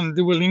place on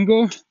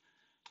Duolingo.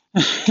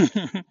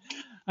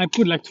 I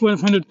put like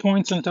 1,200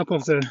 points on top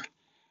of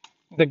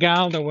the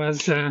gal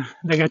that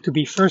got to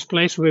be first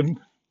place with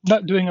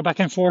doing a back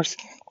and forth.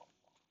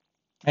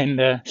 And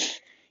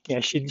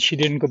yeah, she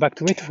didn't go back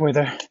to it with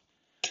her.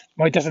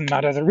 Well, it doesn't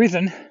matter the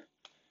reason,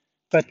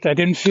 but I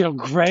didn't feel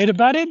great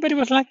about it. But it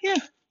was like, yeah,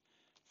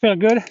 felt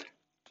good.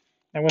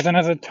 There was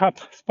another top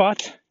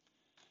spot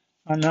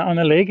on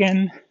the league,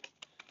 and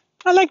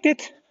I liked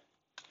it.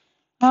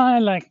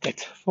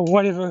 For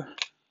whatever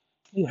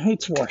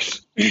it's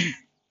worth.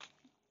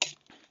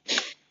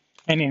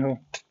 Anywho,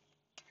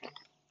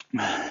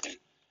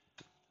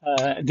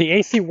 the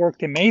AC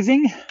worked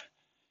amazing.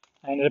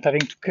 I ended up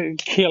having to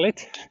kill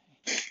it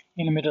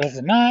in the middle of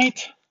the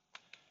night.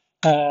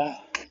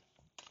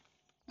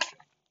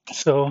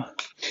 So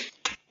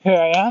here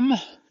I am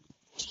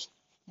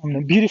on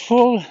the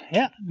beautiful,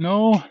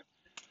 no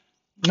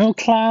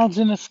clouds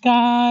in the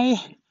sky,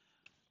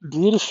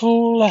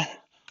 beautiful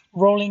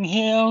rolling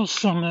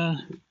hills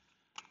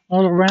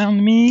all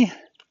around me.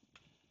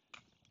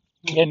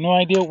 I had no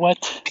idea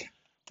what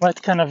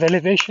kind of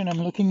elevation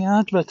I'm looking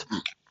at, but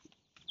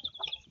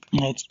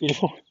it's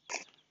beautiful.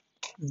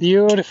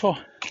 Beautiful.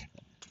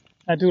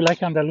 I do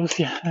like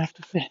Andalusia, I have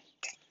to say.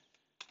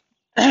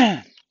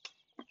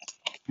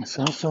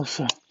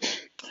 So.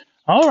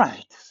 All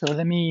right, so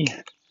let me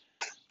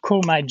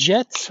cool my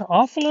jets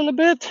off a little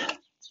bit.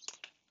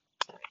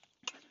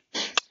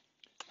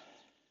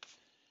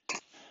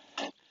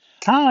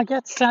 I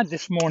got sad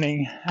this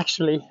morning,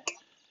 actually.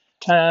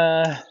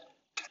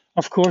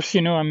 Of course,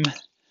 I'm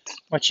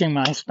watching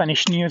my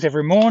Spanish news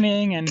every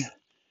morning, and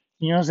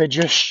they're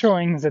just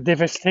showing the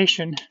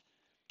devastation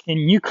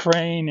in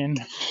Ukraine, and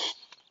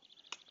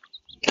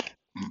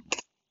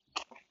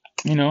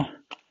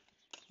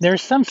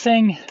there's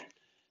something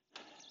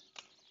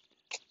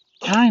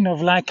kind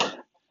of like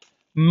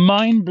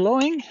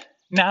mind-blowing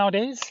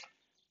nowadays,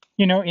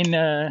 in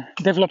a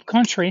developed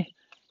country,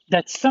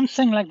 that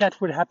something like that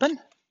would happen.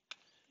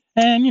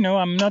 And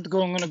I'm not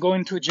going to go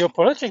into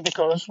geopolitics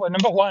because, well,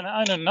 number one,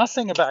 I know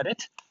nothing about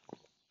it,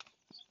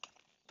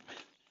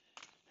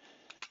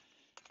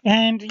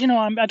 and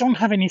I don't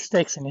have any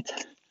stakes in it.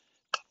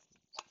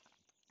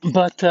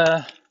 But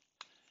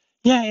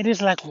yeah, it is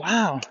like,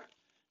 wow,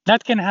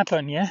 that can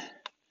happen. Yeah,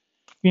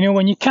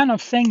 when you kind of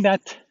think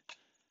that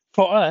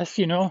for us,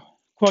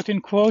 quote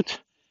unquote,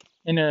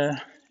 in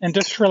a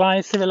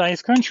industrialized,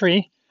 civilized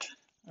country,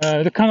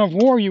 the kind of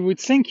war you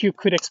would think you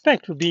could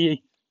expect would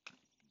be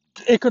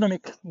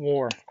economic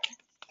war,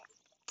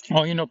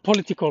 or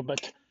political,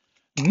 but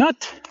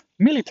not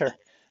military,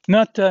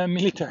 not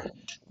militar,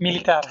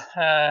 not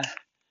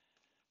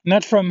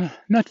from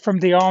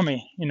the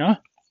army,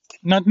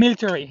 not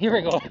military. Here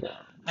we go.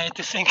 I had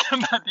to think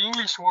about the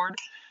English word.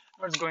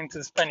 I was going to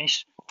the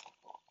Spanish.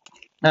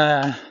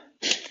 No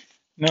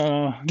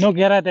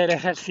guerra del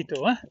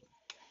ejército, huh?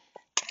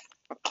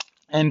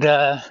 And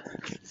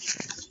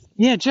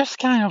yeah, just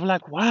kind of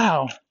like,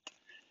 wow.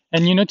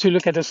 And to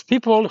look at those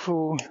people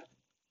who,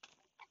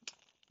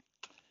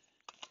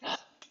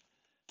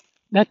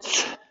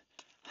 that's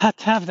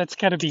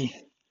gotta be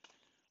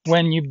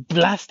when you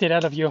blast it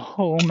out of your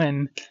home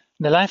and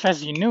the life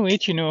as you knew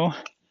it,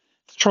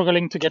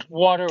 struggling to get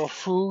water or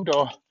food,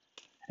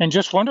 and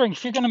just wondering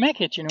if you're going to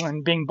make it,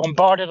 and being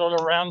bombarded all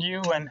around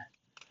you. And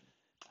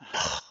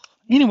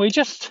anyway,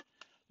 just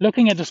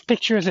looking at those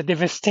pictures, the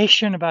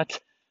devastation about,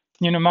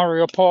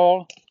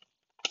 Mariupol,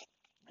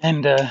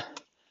 and the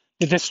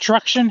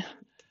destruction,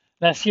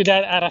 La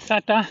Ciudad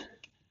Arrasada,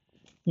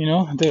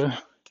 the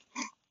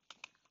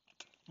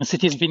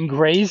city's been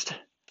grazed.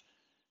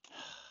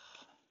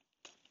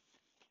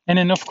 And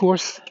then, of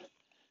course,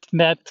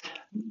 that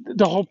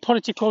the whole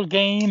political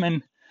game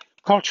and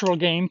cultural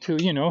game to,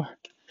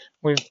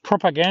 with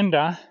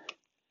propaganda,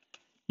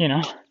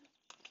 and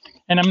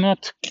I'm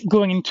not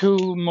going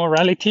into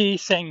morality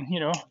saying,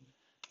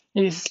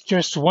 it's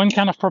just one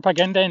kind of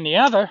propaganda and the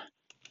other.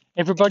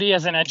 Everybody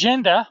has an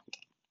agenda.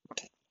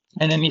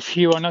 And then if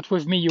you are not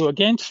with me, you're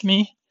against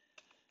me.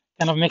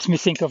 Kind of makes me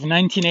think of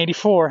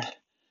 1984,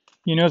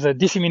 the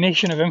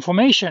dissemination of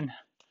information.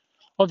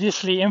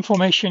 Obviously,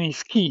 information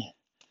is key.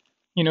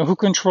 Who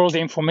controls the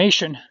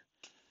information,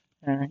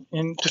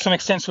 and to some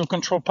extent will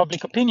control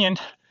public opinion,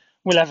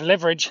 will have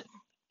leverage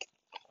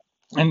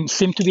and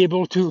seem to be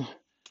able to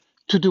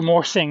do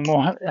more things,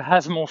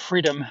 has more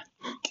freedom.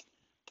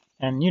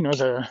 And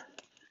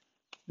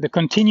the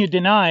continued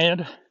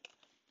denial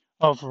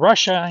of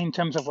Russia in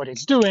terms of what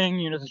it's doing,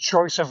 the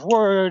choice of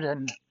word,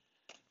 and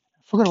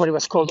I forgot what it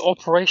was called,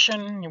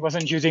 operation. It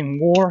wasn't using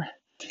war.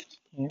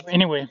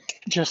 Anyway,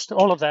 just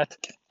all of that.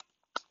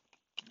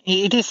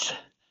 It is,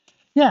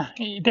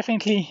 it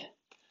definitely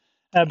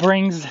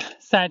brings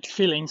sad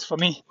feelings for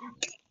me.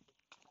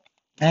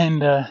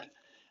 And I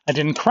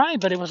didn't cry,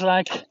 but it was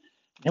like,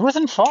 it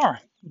wasn't far.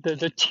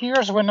 The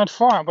tears were not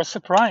far. I was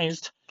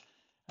surprised.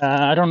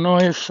 I don't know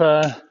if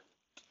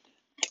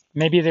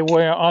maybe there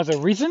were other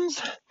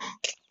reasons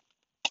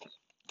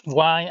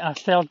why I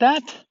felt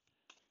that.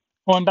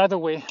 Oh, and by the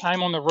way,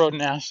 I'm on the road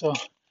now, so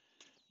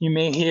you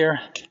may hear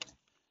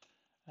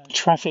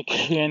traffic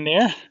here and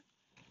there.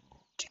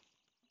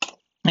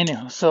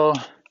 Anyhow, so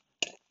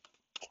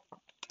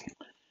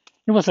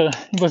it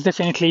was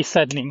definitely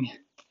saddening.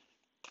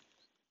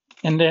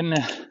 And then,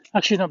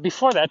 actually, no,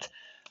 before that,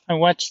 I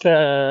watched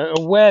a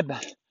web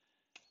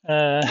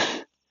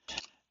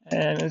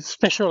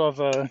special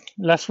of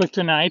Last Week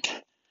Tonight,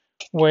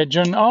 where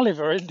John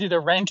Oliver did a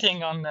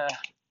ranting on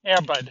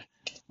Air Bud,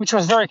 which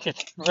was very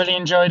cute. Really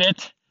enjoyed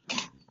it.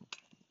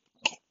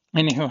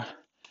 Anyhow,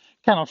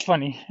 kind of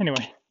funny.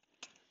 Anyway,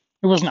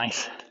 it was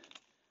nice.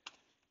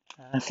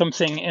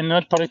 Something and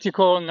not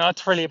political,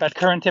 not really about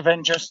current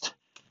event, just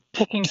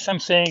picking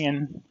something.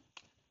 And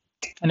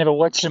I never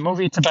watched the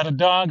movie. It's about a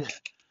dog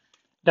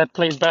that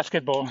plays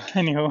basketball.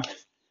 Anyhow,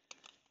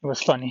 it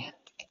was funny.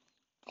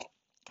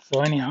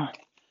 So anyhow,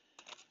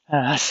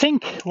 I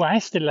think where I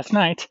stayed last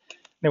night,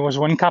 there was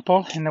one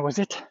couple, and that was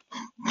it.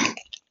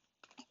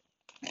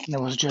 That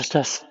was just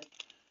us.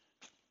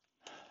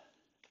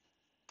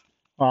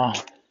 Wow.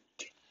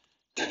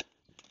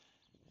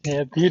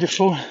 Yeah,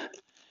 beautiful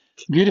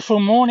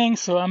morning.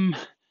 So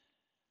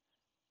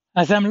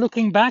as I'm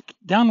looking back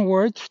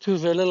downward to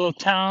the little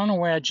town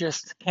where I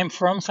just came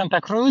from, Santa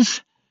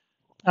Cruz.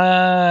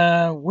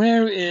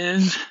 Where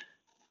is?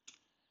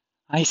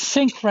 I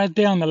think right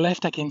there on the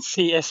left I can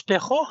see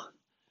Espejo,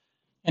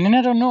 and then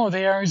I don't know.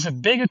 There is a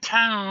bigger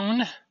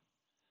town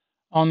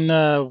on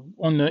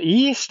the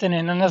east, and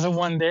then another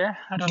one there.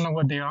 I don't know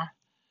what they are,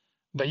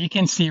 but you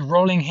can see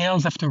rolling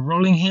hills after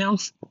rolling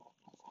hills.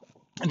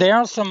 There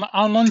are some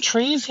almond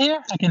trees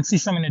here. I can see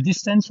some in the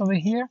distance over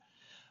here.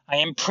 I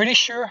am pretty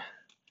sure,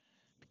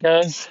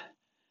 because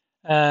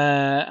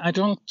I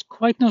don't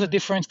quite know the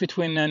difference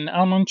between an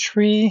almond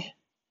tree,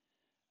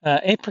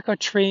 apricot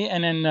tree,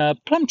 and then a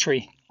plum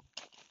tree,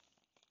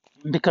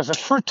 because the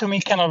fruit to me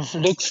kind of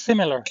looks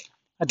similar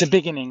at the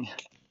beginning.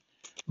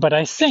 But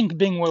I think,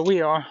 being where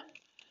we are,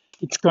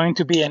 it's going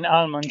to be an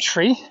almond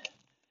tree.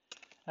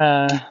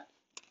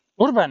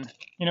 Urban,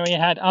 you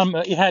had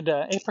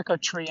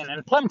apricot tree and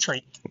then plum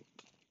tree,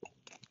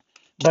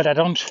 but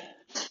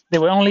they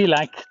were only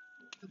like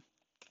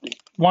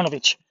one of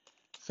each.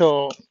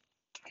 So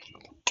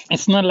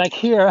it's not like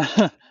here,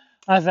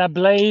 as I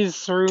blaze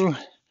through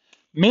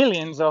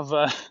millions of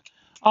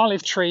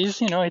olive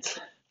trees, you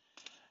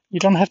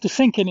don't have to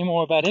think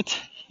anymore about it.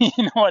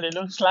 You know what it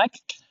looks like.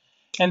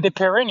 And they're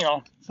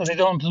perennial, so they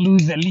don't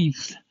lose their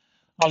leaves.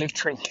 Olive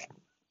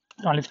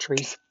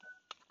trees.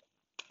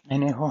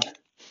 Anyhow.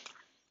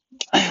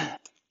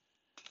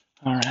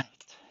 All right.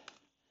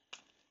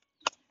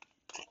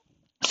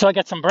 So I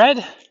got some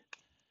bread.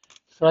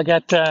 So I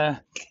got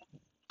a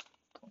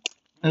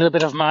little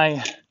bit of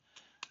my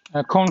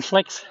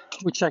cornflakes,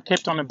 which I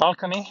kept on the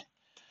balcony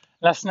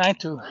last night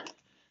to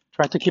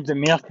try to keep the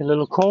milk a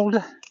little cold.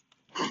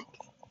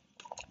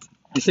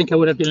 I think I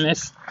would have been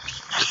less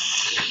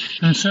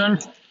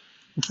concerned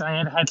if I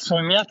had had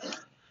soy milk,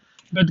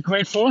 but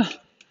grateful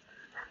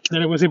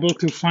that I was able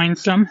to find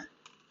some.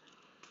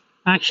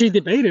 I actually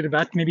debated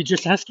about maybe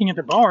just asking at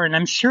the bar, and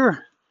I'm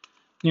sure,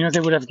 they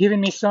would have given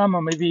me some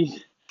or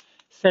maybe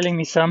selling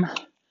me some.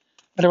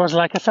 But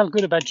I felt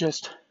good about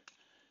just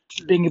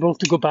being able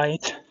to go buy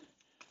it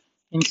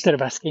instead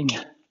of asking.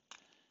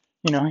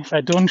 If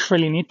I don't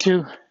really need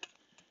to,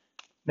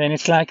 then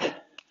it's like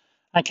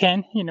I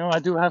can, I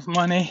do have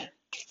money.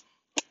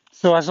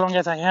 So as long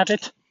as I have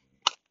it,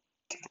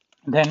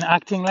 then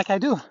acting like I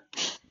do,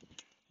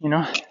 you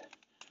know,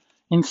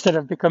 instead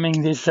of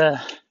becoming this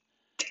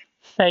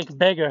fake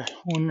beggar,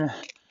 un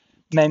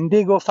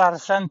mendigo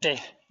farsante.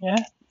 Yeah.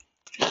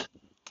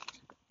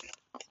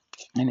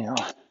 Anyhow,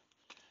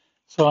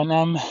 so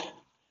now I'm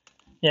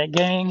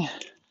gaining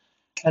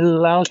a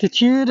little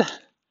altitude,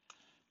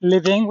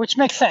 living, which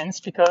makes sense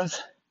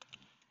because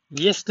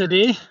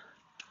yesterday,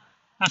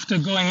 after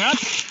going up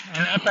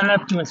and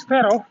up to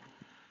Espero,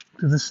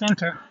 to the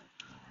center,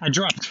 I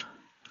dropped.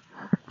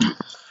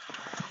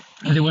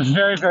 And it was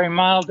very, very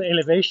mild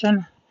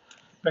elevation,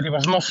 but it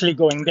was mostly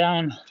going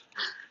down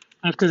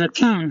after the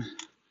town.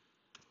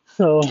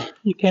 So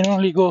you can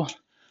only go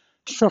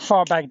so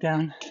far back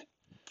down.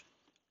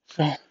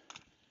 So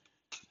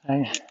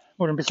I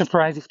wouldn't be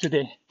surprised if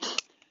today,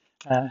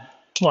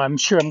 I'm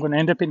sure I'm going to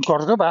end up in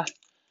Cordoba,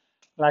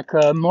 like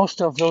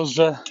most of those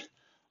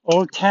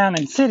old towns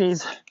and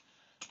cities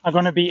are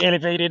going to be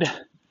elevated,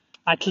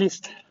 at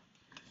least,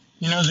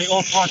 the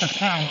old part of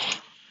town,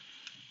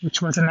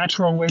 which was a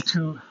natural way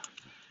to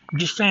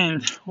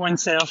defend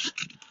oneself,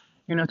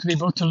 to be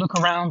able to look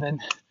around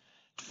and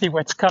see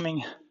what's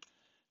coming.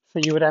 So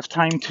you would have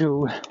time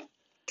to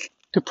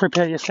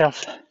prepare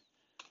yourself.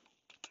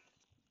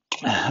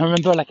 I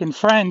remember, like in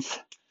France,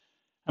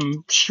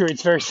 I'm sure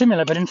it's very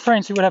similar, but in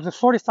France you would have the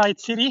fortified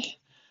city,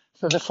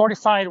 so the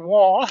fortified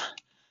wall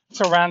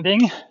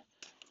surrounding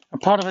a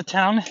part of the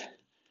town,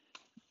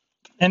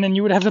 and then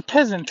you would have the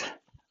peasant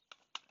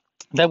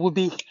that would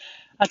be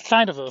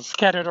outside of those,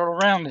 scattered all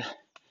around.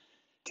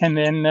 And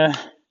then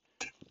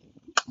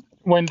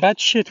when bad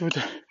shit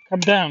would come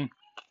down,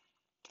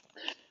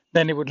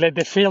 then they would let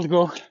the field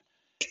go,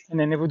 and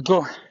then they would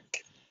go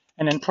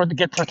and then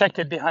get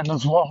protected behind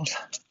those walls.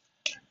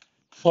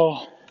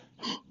 So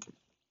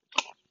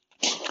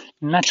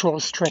natural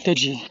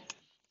strategy.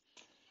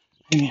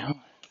 Anyhow,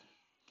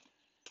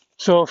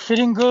 so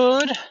feeling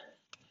good.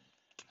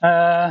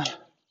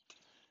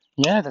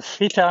 The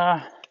feet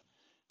are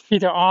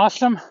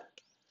awesome.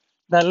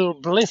 That little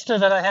blister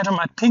that I had on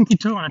my pinky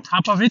toe on the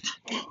top of it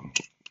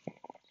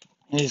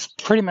is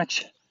pretty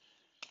much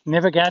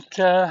never got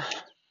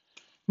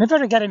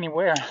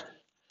anywhere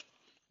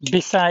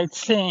besides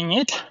seeing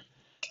it.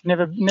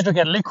 Never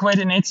got liquid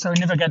in it, so it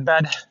never got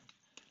bad.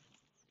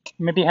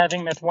 Maybe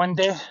having that one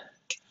day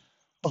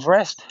of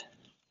rest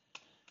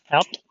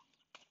helped.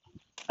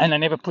 And I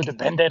never put a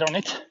band-aid on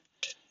it.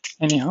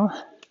 Anyhow.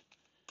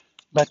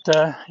 But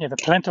the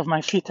plant of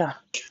my feet are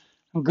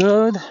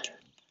good.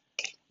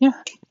 Yeah.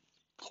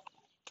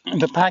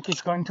 The pack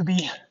is going to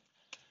be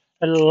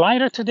a little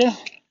lighter today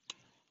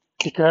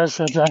because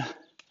of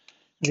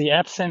the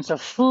absence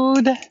of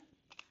food.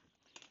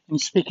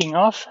 And speaking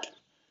of,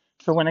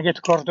 so when I get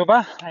to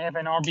Cordoba, I have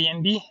an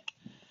Airbnb.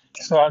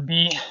 So I'll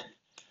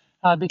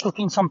be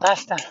cooking some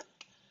pasta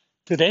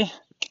today.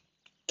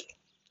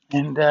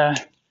 And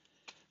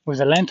with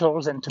the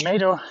lentils and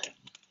tomato,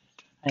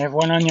 I have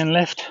one onion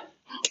left.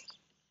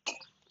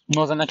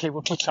 More than likely,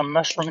 we'll put some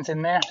mushrooms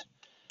in there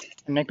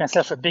and make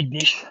myself a big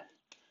dish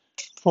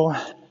for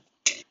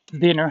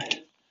dinner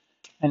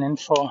and then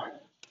for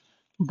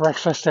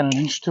breakfast and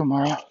lunch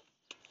tomorrow.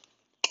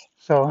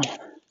 So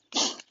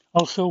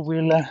also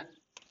we'll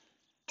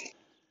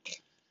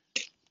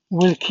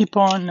keep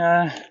on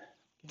to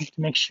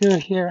make sure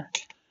here.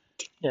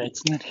 Yeah,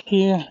 it's not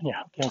here.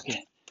 Yeah,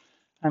 okay.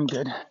 I'm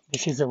good.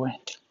 This is the way.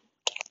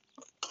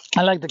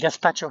 I like the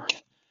gazpacho,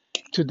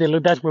 to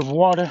dilute that with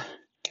water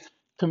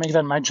to make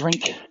that my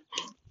drink.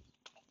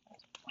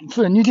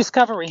 For a new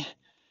discovery,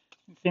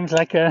 things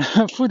like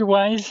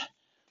food-wise,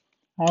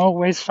 I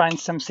always find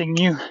something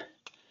new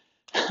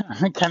on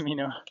the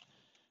Camino.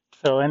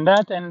 So, and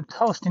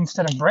toast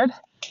instead of bread.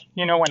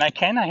 When I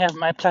can, I have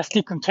my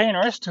plastic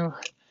containers to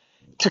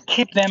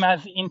keep them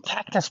as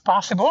intact as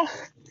possible.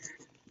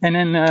 And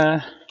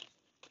then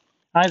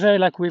either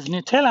like with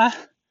Nutella,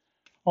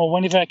 or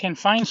whenever I can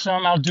find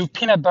some, I'll do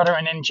peanut butter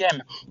and then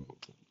jam.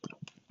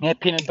 Yeah,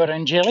 peanut butter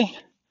and jelly.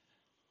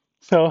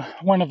 So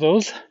one of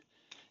those.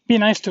 Be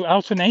nice to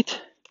alternate.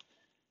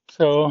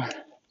 So,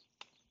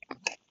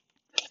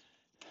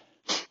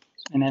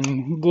 and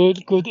then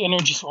good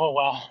energy. Oh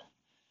wow.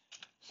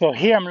 So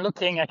here I'm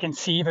looking, I can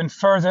see even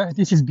further.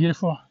 This is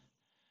beautiful.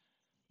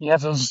 You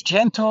have those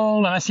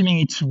gentle, I'm assuming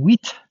it's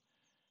wheat.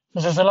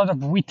 So there's a lot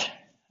of wheat,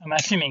 I'm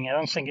assuming. I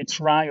don't think it's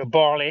rye or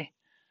barley.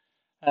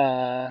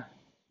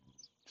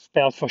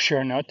 Spelled for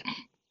sure not.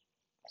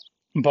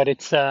 But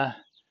it's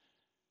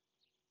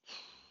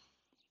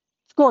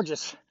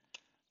gorgeous.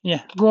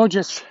 Yeah,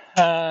 gorgeous.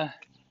 I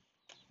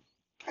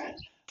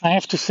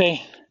have to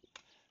say,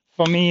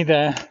 for me,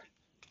 that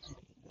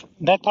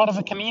part of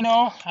the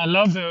Camino, I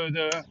love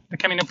the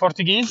Camino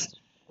Portuguese,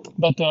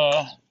 but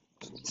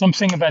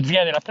something about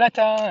Via de la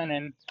Plata and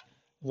then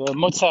the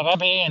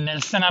Mozarabe and El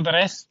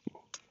Sanabres,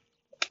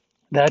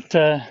 that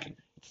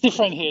it's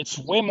different here. It's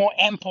way more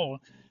ample.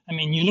 I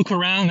mean, you look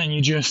around and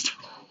you just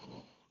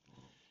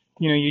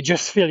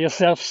feel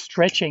yourself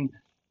stretching.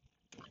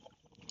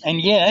 And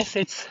yes,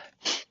 it's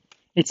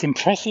it's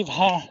impressive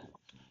how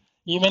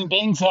human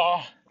beings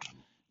are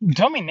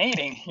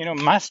dominating,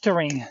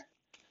 mastering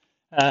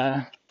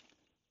uh,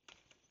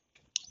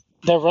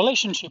 their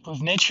relationship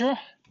with nature,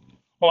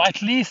 or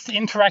at least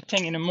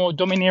interacting in a more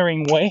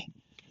domineering way.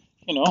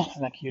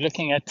 Like you're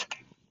looking at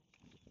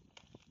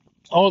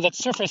all that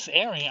surface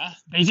area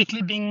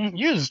basically being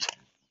used,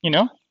 you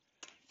know,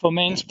 for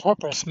man's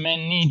purpose, man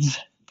needs,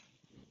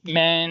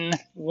 man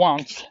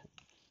wants,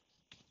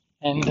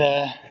 and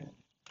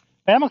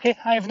but I'm okay.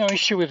 I have no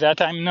issue with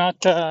that. I'm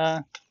not,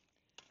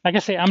 like I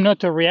say, I'm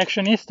not a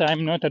reactionist.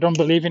 I'm not. I don't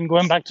believe in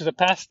going back to the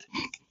past.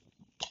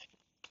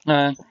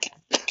 Uh,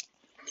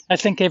 I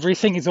think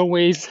everything is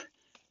always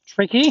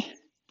tricky,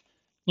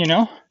 you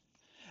know,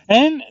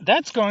 and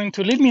that's going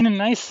to lead me in a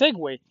nice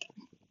segue.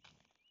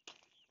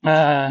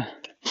 Uh,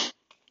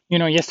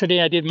 yesterday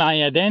I did my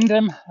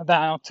addendum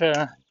about,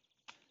 I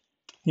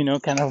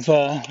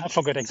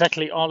forgot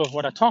exactly all of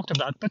what I talked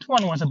about, but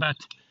one was about,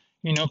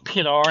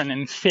 Pilar and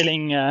then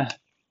feeling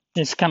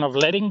this kind of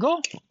letting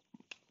go.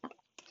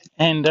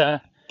 And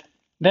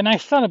then I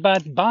thought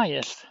about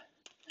bias,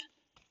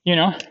 you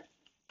know,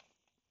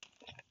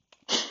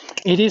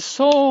 it is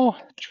so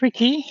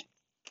tricky.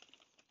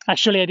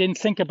 Actually, I didn't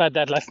think about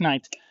that last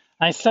night.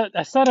 I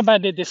thought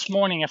about it this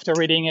morning after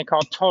reading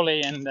Eckhart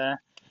Tolle and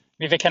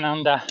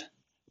Vivekananda.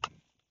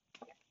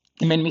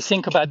 It made me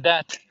think about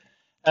that,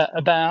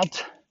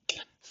 about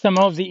some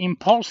of the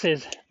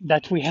impulses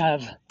that we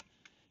have,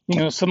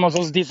 some of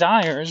those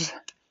desires,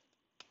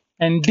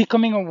 and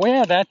becoming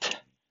aware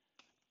that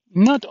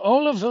not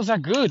all of those are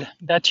good.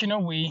 That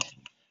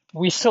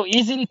we so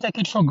easily take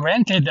it for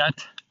granted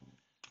that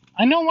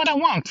I know what I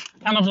want.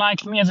 Kind of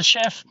like me as a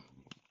chef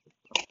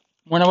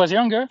when I was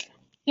younger.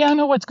 Yeah, I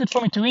know what's good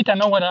for me to eat. I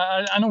know what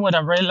I know what I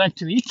really like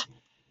to eat,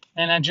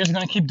 and I'm just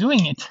gonna keep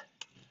doing it.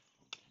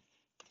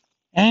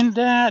 And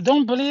I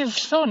don't believe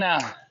so now,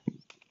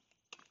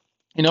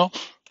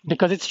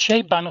 because it's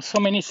shaped by so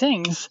many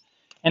things.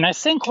 And I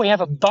think we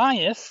have a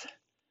bias,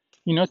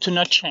 to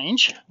not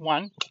change.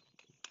 One,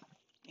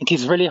 it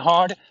is really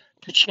hard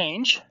to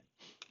change.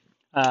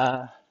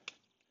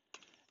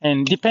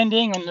 And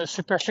depending on the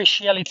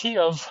superficiality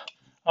of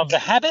the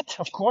habit,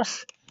 of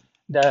course,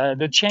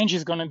 the change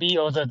is going to be,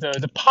 or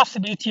the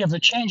possibility of the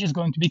change is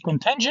going to be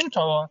contingent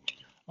or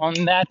on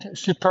that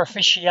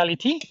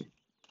superficiality.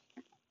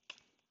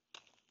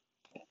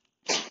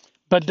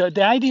 But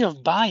the idea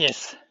of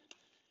bias,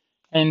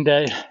 and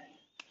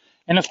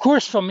of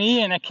course for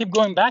me, and I keep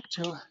going back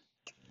to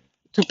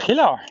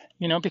Pilar,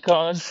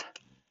 because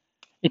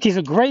it is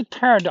a great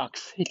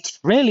paradox. It's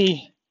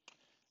really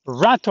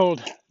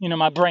rattled,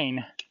 my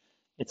brain.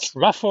 It's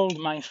ruffled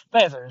my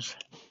feathers,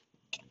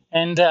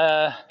 and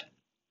to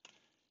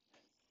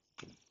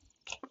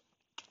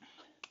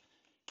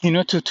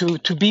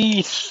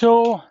be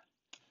so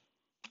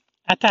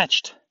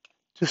attached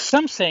to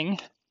something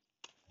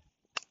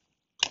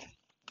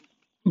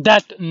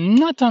that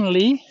not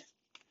only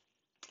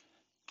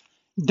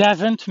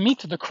doesn't meet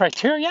the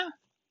criteria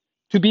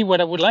to be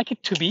what I would like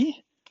it to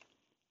be,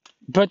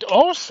 but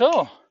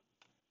also,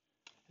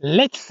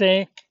 let's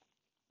say,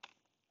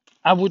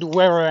 I would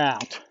wear her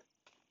out,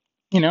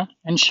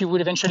 and she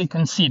would eventually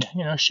concede,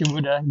 she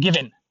would give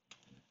in.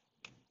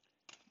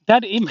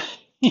 That it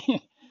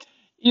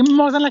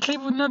more than likely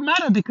would not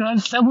matter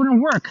because that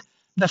wouldn't work.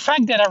 The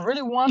fact that I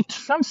really want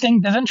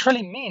something doesn't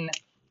really mean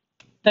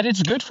that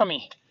it's good for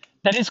me,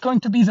 that it's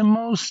going to be the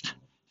most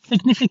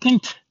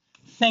significant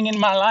thing in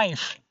my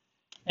life.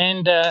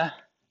 And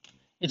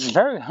it's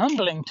very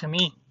humbling to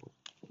me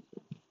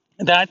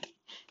that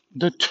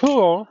the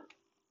tool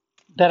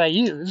that I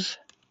use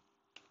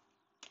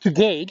to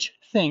gauge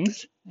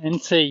things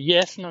and say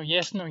yes, no,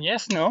 yes, no,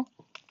 yes, no,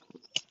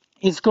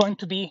 is going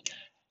to be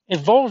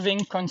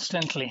evolving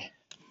constantly.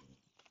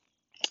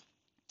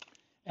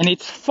 And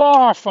it's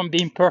far from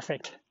being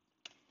perfect.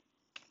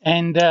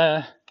 And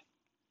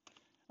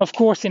of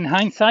course, in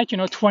hindsight,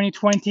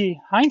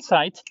 2020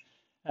 hindsight,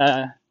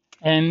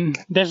 and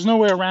there's no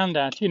way around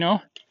that,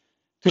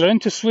 To learn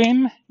to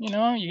swim, you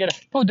gotta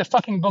put the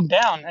fucking book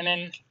down and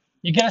then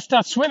you gotta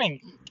start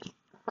swimming.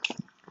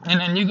 And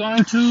then you're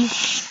going to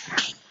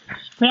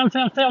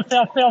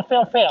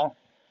fail.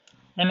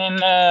 And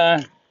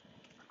then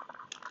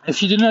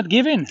if you do not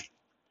give in,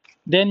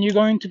 then you're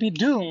going to be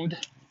doomed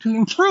to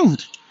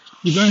improve.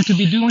 You're going to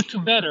be doomed to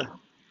better,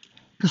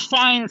 to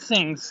find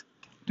things,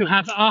 to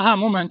have aha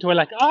moment where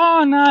like,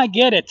 oh, no, I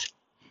get it.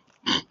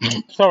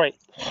 Sorry.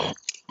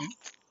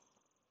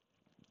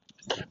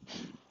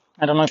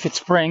 I don't know if it's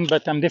spring,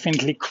 but I'm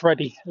definitely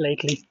cruddy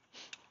lately.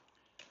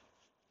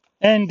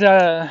 And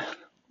I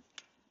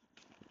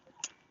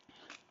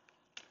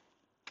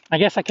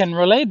guess I can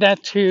relate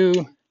that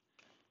to,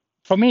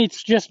 for me,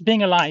 it's just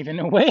being alive in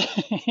a way,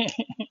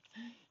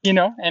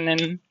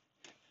 and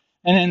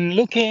then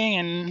looking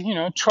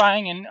and,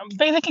 trying and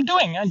basically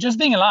doing, just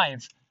being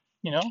alive,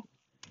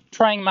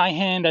 trying my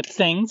hand at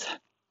things.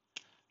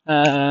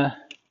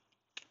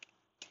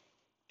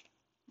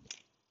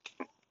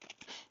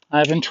 I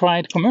haven't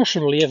tried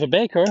commercially as a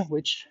baker,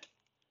 which,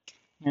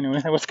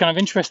 that was kind of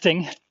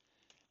interesting.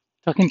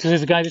 Talking to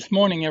this guy this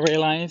morning, I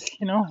realized,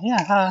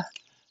 yeah,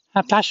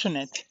 how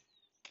passionate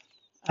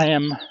I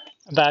am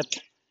about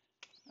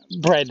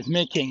bread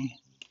making.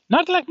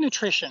 Not like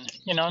nutrition,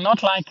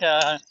 not like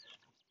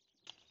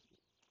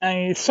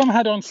I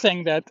somehow don't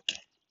think that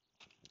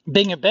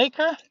being a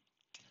baker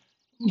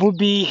would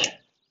be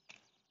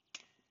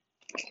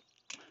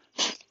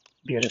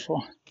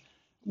beautiful,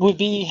 would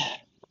be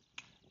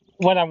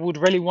what I would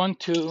really want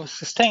to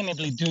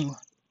sustainably do.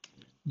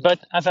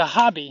 But as a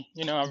hobby,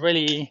 I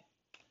really,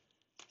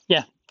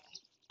 yeah,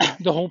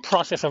 the whole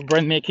process of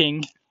bread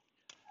making,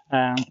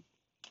 uh,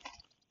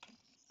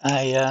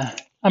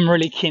 I'm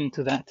really keen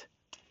to that.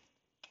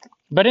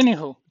 But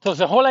anywho, so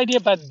the whole idea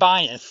about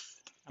bias,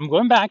 I'm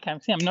going back. I'm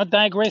not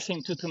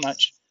digressing too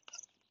much.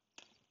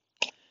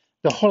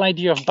 The whole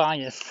idea of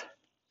bias,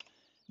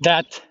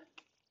 that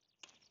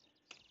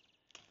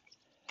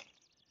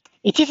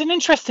it is an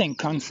interesting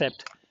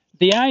concept.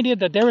 The idea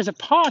that there is a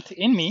part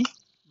in me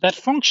that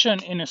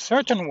function in a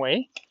certain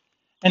way,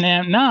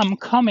 and now I'm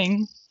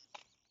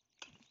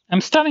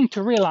starting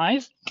to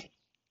realize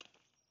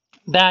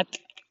that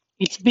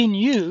it's been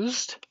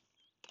used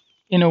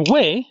in a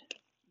way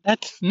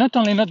that's not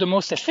only not the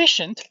most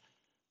efficient,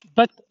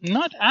 but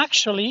not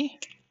actually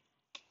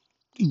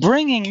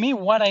bringing me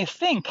what I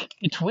think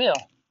it will.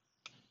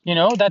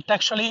 That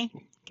actually,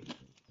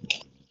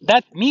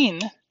 that mean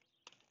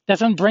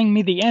doesn't bring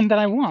me the end that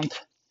I want,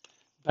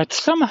 but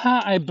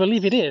somehow I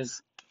believe it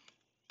is.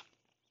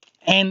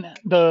 And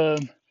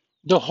the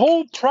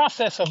whole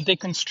process of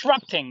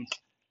deconstructing,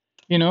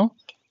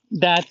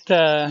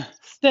 that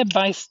step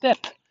by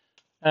step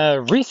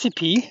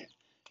recipe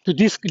to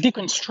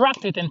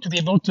deconstruct it and to be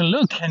able to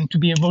look and to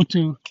be able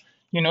to,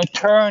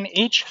 turn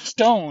each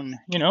stone,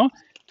 to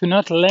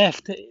not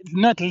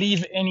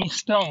leave any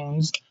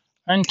stones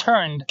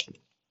unturned,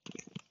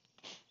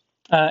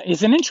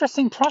 is an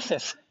interesting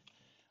process.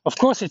 Of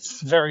course,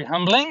 it's very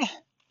humbling,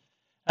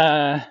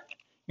 to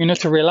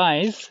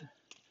realize,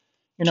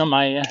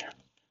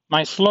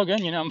 my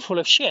slogan, I'm full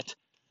of shit,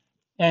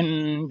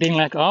 and being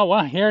like, oh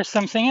well, here's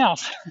something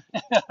else.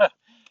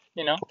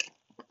 you know,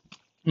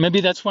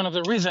 Maybe that's one of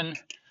the reasons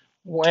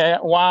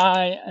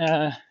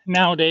why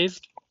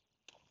nowadays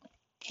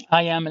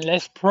I am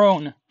less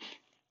prone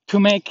to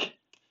make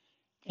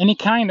any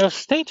kind of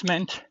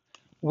statement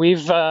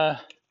with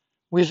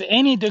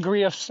any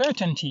degree of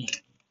certainty,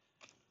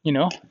 you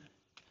know,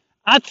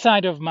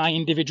 outside of my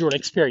individual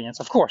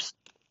experience, of course,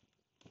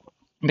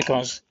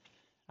 because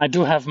I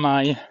do have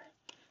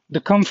the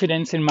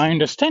confidence in my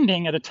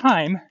understanding at the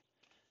time,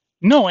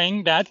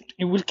 knowing that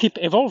it will keep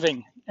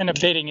evolving and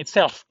updating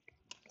itself.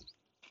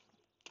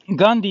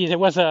 Gandhi, there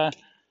was a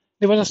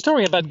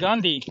story about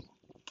Gandhi.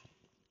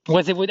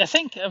 I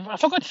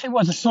forgot if it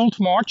was a Salt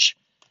March.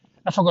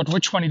 I forgot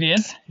which one it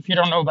is. If you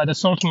don't know about the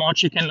Salt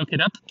March, you can look it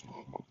up.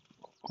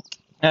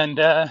 And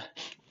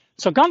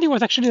so Gandhi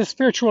was actually the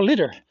spiritual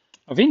leader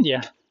of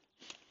India.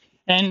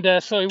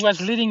 And so he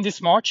was leading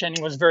this march, and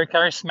he was very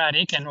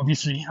charismatic. And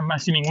obviously, I'm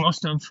assuming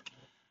most of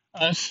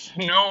us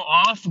know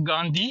of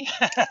Gandhi.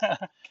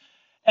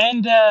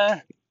 and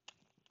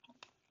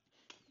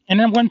and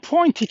at one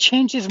point, he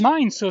changed his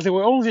mind. So there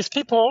were all these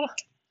people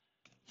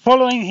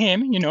following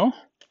him,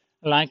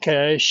 like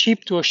a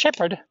sheep to a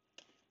shepherd.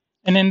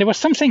 And then there was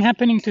something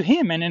happening to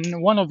him, and then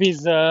one of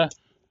his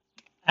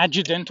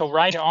adjutant or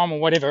right arm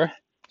or whatever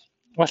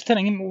was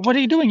telling him, "What are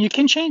you doing? You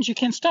can change. You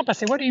can stop." I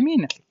said, "What do you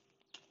mean?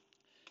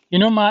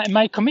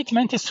 My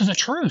commitment is to the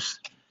truth.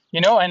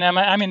 And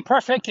I'm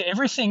imperfect.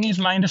 Everything is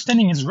my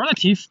understanding is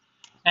relative,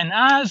 and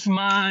as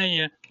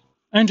my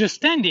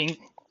understanding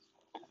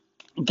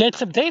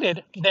gets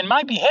updated, then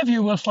my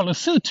behavior will follow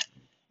suit,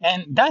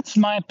 and that's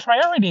my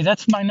priority.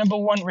 That's my number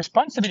one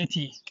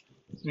responsibility,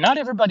 not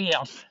everybody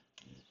else."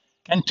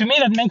 And to me,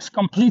 that makes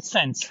complete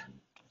sense.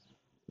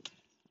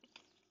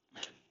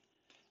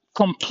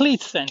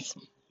 Complete sense.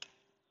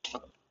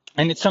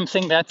 And it's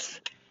something that's,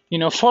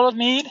 followed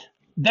me,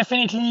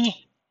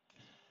 definitely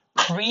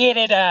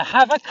created a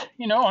havoc,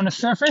 on the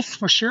surface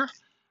for sure.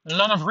 A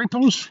lot of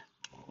ripples.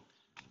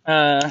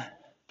 I'm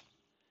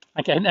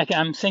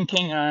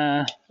thinking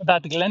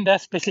about Glenda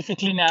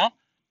specifically now,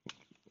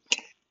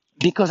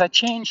 because I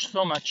changed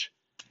so much.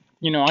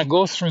 I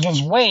go through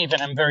those waves,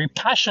 and I'm very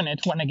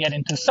passionate when I get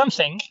into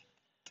something.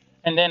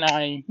 And then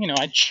I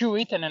chew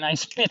it, and then I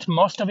spit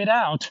most of it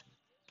out.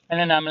 And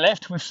then I'm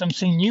left with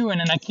something new,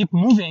 and then I keep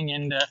moving,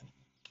 and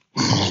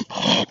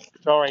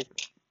sorry.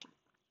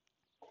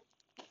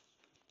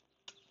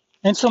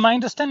 And so my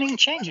understanding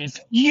changes.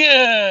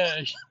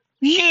 Yes,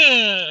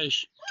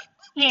 yes,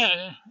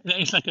 yeah.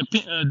 It's like a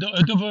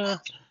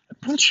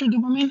Pilcher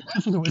Doberman. I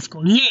forget what it's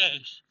called.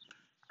 Yes,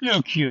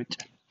 you're cute.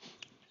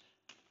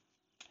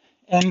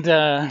 And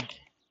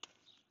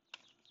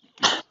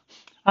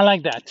I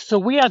like that. So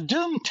we are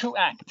doomed to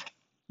act,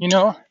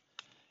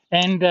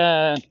 and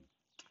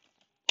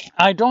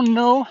I don't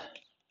know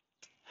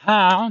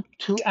how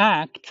to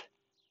act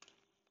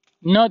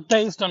not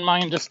based on my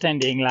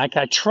understanding. Like,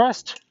 I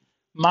trust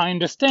my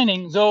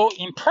understanding, though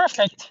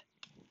imperfect.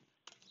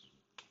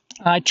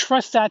 I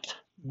trust that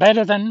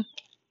better than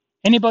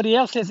anybody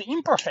else's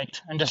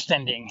imperfect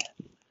understanding.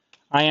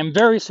 I am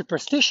very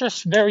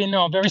superstitious, very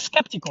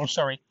skeptical,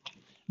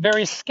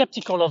 very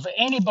skeptical of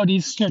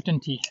anybody's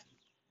certainty.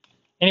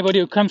 Anybody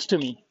who comes to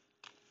me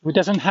who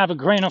doesn't have a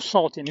grain of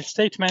salt in his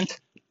statement,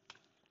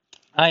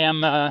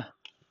 I'm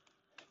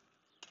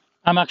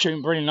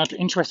actually really not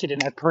interested in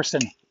that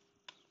person,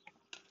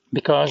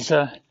 because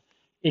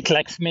it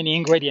lacks many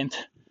ingredients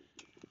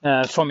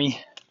for me.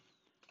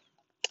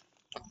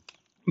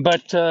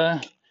 But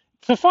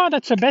so far,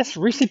 that's the best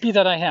recipe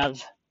that I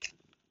have,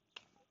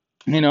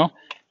 and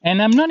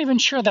I'm not even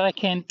sure that I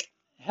can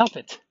help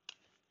it.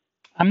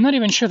 I'm not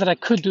even sure that I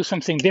could do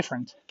something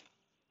different.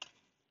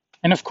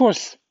 And of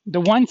course, the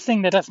one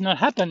thing that has not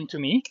happened to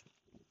me,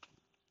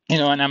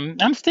 and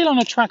I'm still on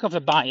the track of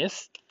the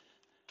bias,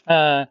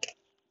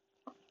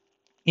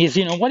 is,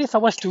 what if I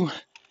was to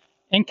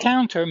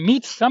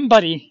meet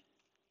somebody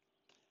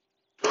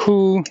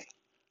who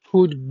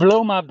would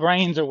blow my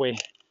brains away?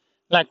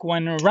 Like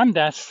when Ram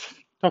Dass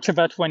talks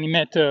about when he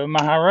met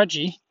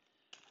Maharaji,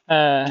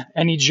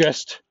 and he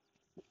just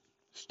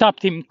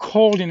stopped him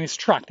cold in his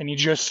track, and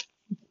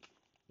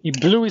he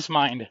blew his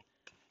mind.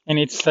 And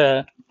it's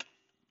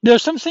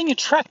there's something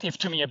attractive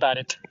to me about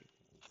it,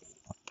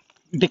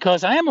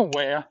 because I am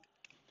aware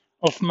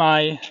of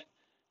my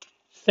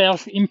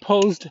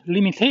self-imposed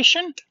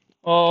limitation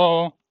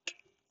or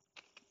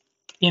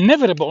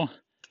inevitable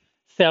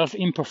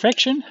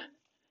self-imperfection,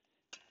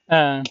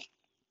 and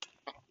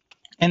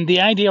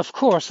the idea, of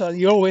course,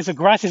 the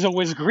grass is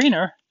always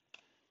greener.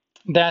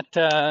 That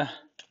I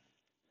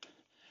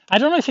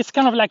don't know if it's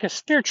kind of like a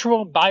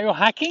spiritual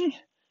biohacking.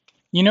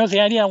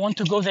 The idea I want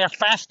to go there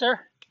faster.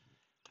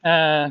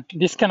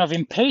 This kind of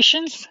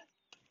impatience,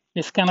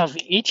 this kind of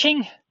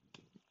itching,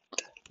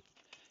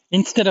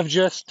 instead of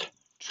just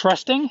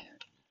trusting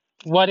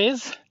what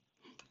is,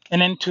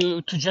 and then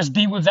to just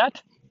be with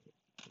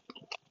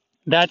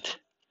that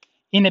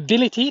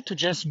inability to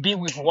just be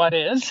with what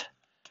is.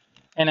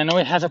 And I know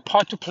it has a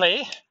part to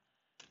play,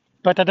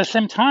 but at the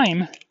same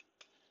time,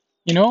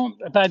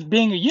 about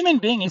being a human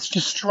being is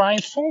to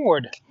strive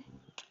forward.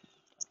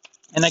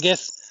 And I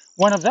guess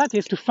one of that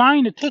is to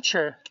find a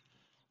teacher,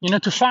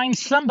 to find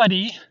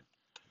somebody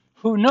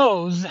who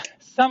knows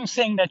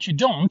something that you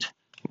don't,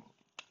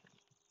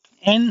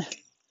 and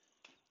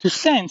to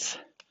sense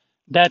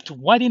that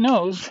what he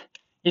knows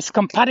is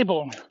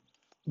compatible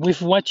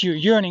with what you're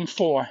yearning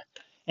for.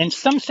 And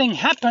something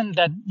happened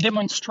that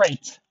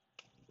demonstrates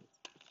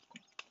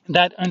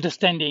that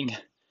understanding,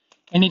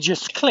 and it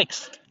just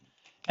clicks.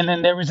 And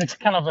then there is a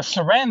kind of a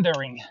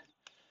surrendering.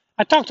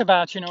 I talked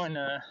about, in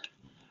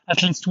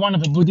at least one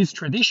of the Buddhist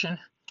tradition,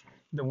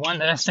 the one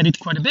that I studied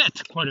quite a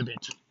bit,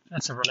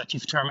 that's a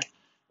relative term,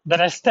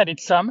 that I studied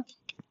some,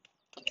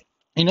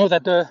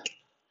 that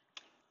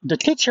the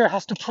teacher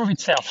has to prove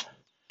itself.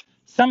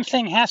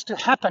 Something has to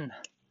happen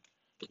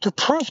to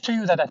prove to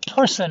you that that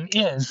person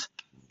is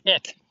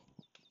it,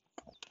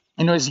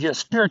 is your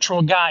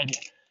spiritual guide.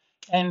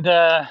 And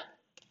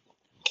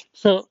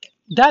so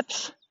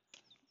that's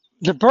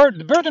the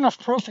burden of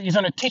proof is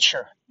on a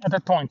teacher at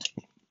that point.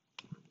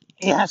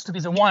 He has to be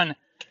the one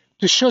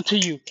to show to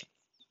you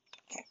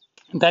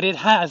that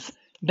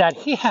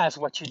he has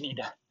what you need.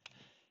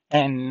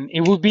 And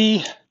it will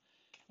be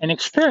an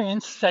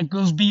experience that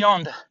goes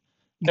beyond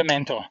the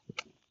mental.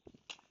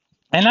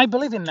 And I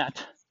believe in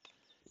that.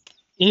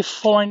 If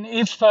for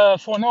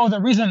no other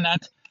reason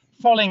that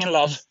falling in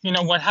love,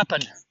 what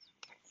happened?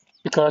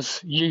 Because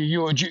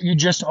you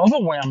just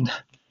overwhelmed.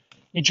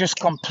 It just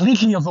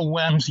completely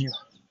overwhelms you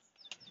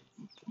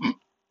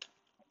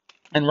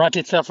and wraps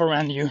itself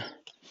around you.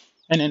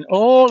 And then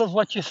all of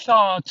what you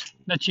thought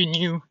that you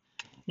knew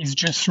is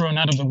just thrown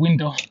out of the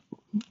window.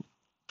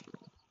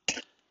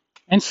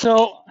 And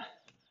so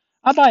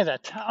I buy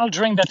that. I'll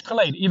drink that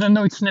Kool-Aid, even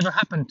though it's never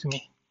happened to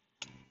me.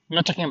 I'm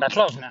not talking about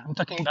love now. I'm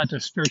talking about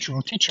a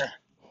spiritual teacher.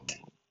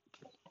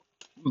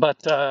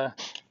 But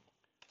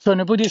so in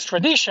a Buddhist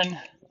tradition,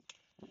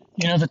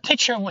 the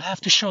teacher would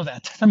have to show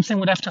that. Something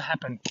would have to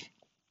happen.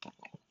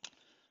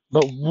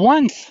 But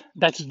once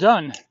that's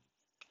done,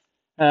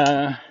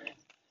 and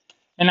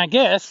I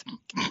guess,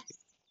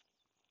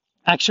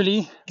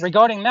 actually,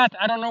 regarding that,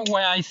 I don't know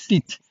where I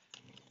sit.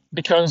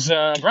 Because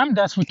Ram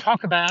Dass would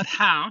talk about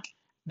how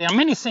there are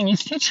many things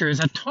his teachers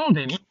had told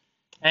him.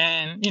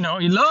 And, he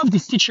loved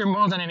his teacher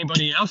more than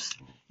anybody else.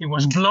 He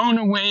was blown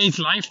away. His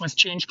life was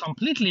changed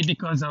completely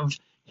because of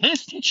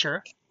his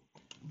teacher.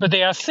 But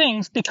there are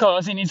things,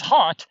 because in his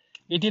heart,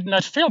 he did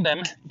not feel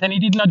them, then he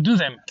did not do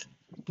them,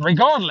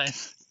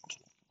 regardless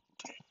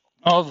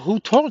of who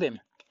told him.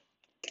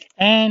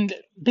 And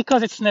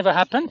because it's never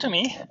happened to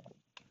me,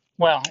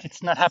 well,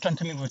 it's not happened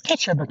to me with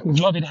teacher, but with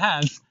love it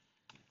has.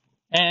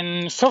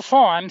 And so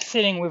far, I'm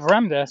sitting with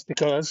Ram Dass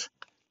because,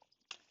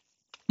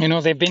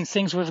 there've been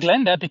things with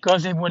Glenda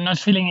because they were not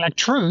feeling like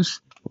truth.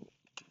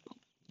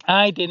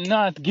 I did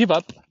not give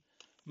up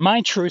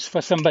my truth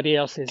for somebody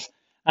else's.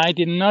 I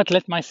did not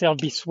let myself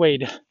be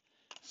swayed.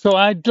 So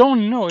I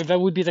don't know if that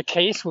would be the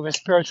case with a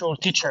spiritual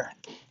teacher,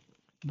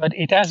 but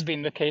it has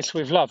been the case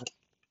with love.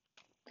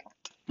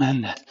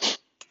 And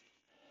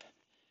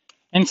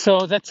And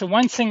so that's the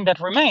one thing that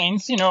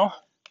remains,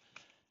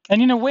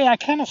 and in a way I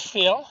kind of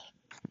feel,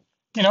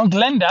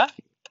 Glenda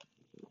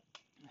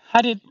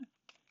had it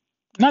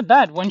not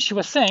bad when she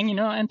was saying,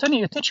 Anthony,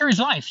 your teacher is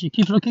life. You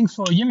keep looking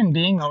for a human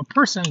being or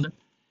person, but,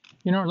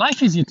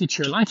 life is your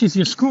teacher, life is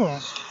your school.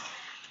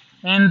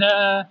 And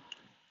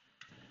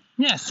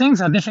yeah,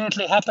 things are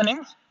definitely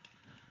happening,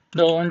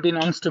 though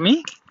unbeknownst to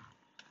me.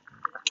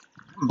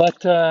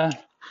 But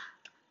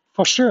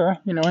for sure,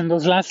 in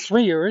those last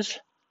 3 years,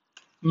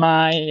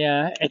 my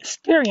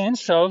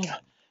experience of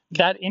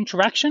that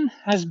interaction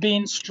has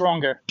been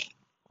stronger.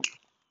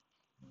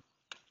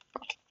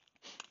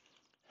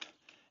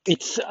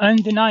 It's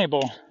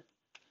undeniable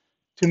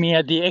to me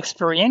at the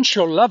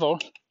experiential level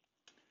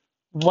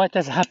what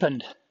has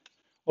happened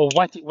or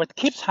what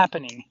keeps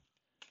happening.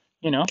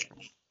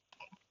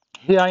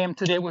 Here I am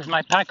today with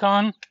my pack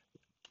on,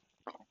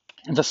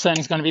 and the sun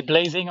is going to be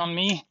blazing on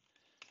me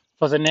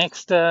for the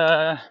next,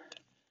 my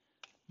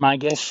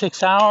guess,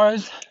 6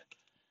 hours.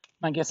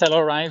 I guess I'll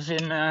arrive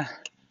in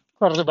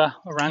Cordoba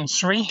around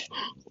 3.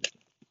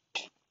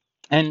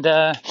 And,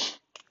 and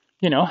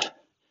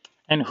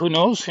who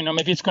knows,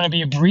 maybe it's going to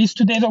be a breeze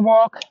today to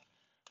walk,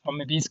 or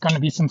maybe it's going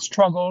to be some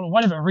struggle,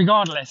 whatever,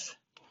 regardless.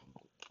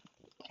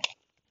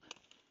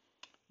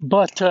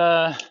 But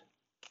I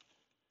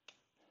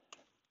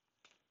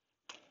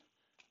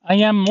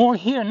am more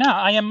here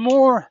now. I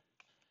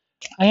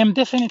am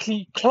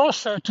definitely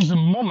closer to the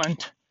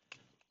moment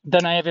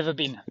than I have ever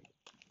been.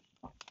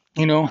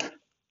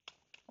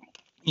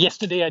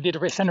 Yesterday I did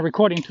send a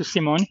recording to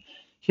Simone.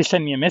 She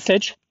sent me a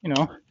message,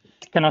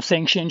 kind of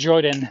saying she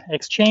enjoyed an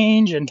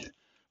exchange and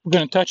we're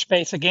going to touch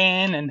base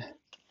again. And,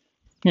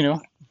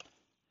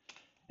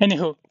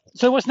 anywho,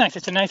 so it was nice.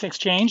 It's a nice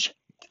exchange.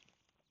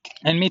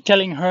 And me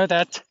telling her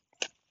that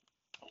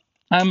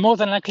I'm more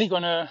than likely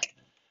going to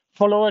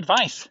follow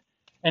advice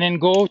and then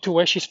go to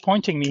where she's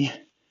pointing me.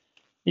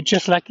 It's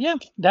just like, yeah,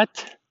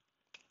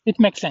 it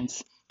makes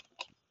sense.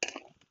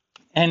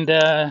 And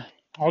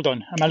hold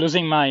on, am I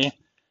losing my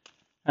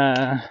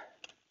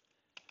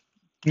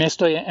me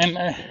estoy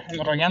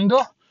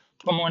enrollando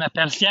como una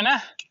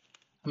persiana?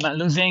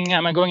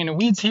 Am I going in the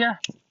weeds here?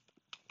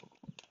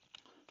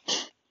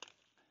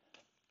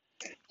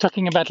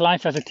 Talking about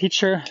life as a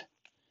teacher,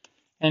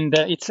 and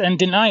it's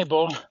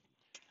undeniable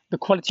the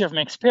quality of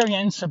my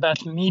experience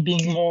about me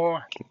being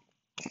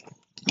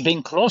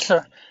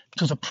closer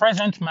to the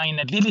present, my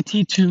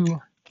inability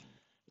to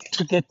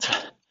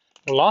get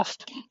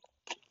lost.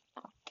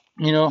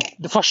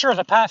 For sure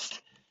the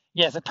past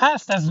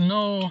has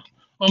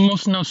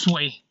almost no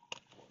sway.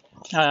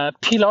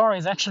 Pilar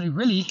is actually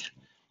really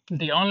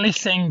the only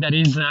thing that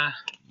is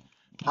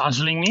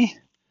puzzling me,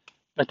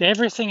 but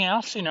everything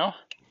else,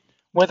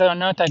 whether or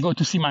not I go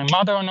to see my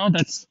mother or not,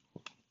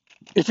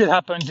 if it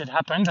happens,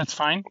 that's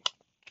fine.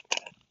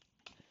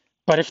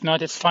 But if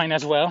not, it's fine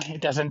as well.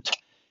 It doesn't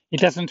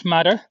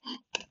matter.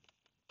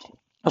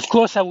 Of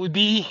course, there will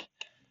be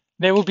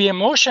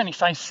emotion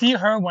if I see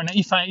her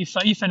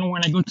if and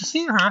when I go to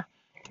see her.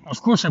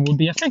 Of course, I will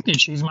be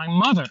affected. She's my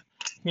mother.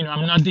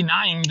 I'm not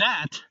denying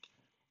that.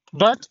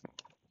 But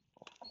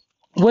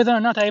whether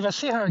or not I ever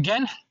see her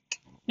again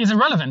is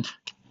irrelevant.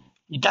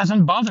 It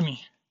doesn't bother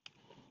me.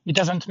 It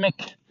doesn't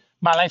make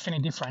my life any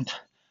different.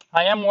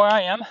 I am where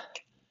I am,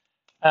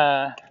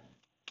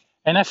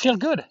 and I feel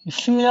good. It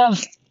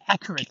feels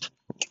accurate.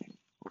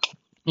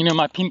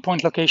 My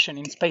pinpoint location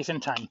in space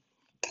and time.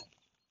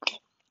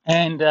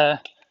 And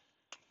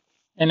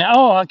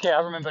okay,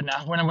 I remember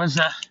now when I was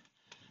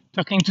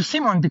talking to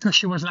Simone, because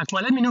she was like,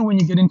 well, let me know when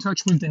you get in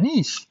touch with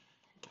Denise.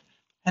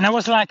 And I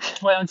was like,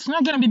 well, it's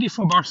not going to be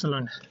before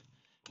Barcelona,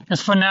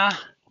 because for now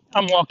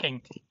I'm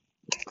walking.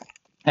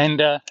 And,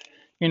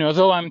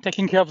 though I'm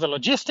taking care of the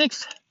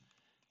logistics,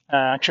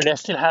 actually I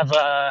still have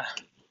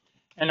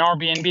an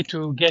Airbnb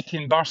to get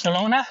in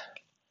Barcelona,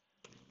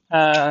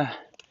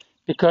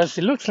 because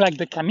it looks like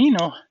the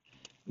Camino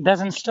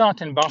doesn't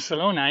start in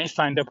Barcelona. If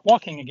I end up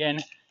walking again,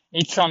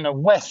 it's on the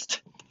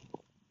west,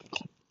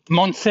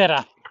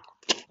 Montserrat.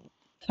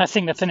 I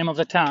think that's the name of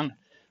the town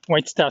where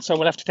it starts. So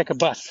we'll have to take a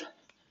bus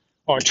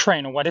or a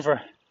train or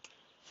whatever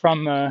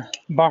from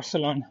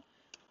Barcelona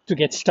to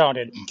get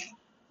started.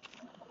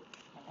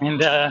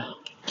 And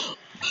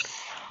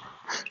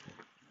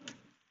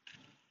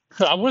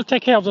so I will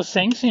take care of those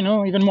things,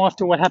 even more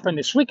after what happened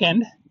this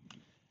weekend.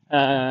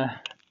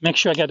 Make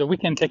sure I get the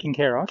weekend taken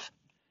care of,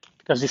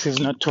 because this is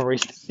not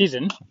tourist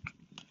season.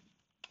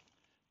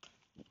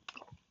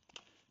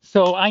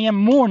 So I'm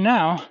more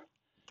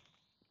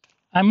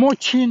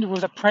tuned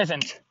with the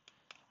present.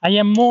 I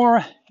am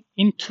more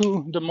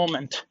into the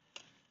moment.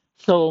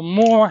 So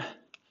more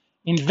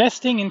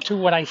investing into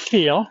what I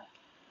feel,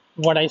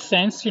 what I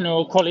sense,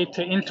 call it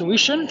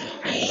intuition.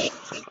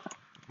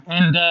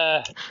 And,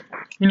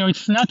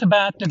 it's not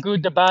about the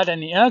good, the bad,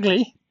 and the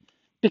ugly,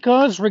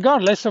 because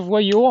regardless of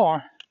where you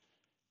are,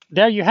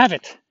 there you have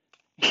it.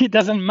 It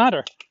doesn't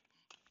matter.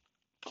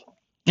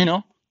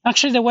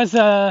 Actually, there was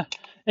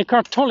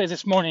Eckhart Tolle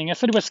this morning. I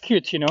thought it was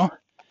cute,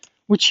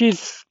 which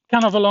is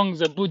kind of along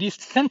the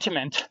Buddhist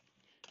sentiment,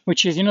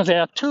 which is,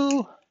 there are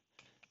two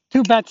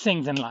Two bad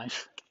things in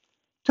life.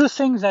 Two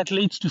things that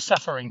leads to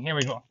suffering. Here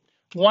we go.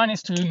 One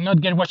is to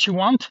not get what you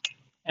want,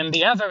 and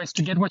the other is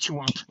to get what you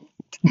want.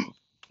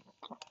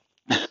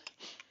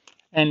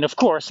 And of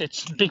course,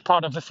 it's a big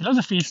part of the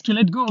philosophy is to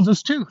let go of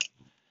those two,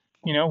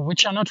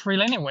 which are not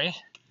real anyway.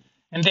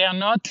 And they are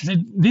not,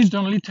 these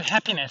don't lead to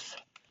happiness.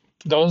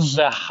 Those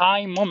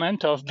high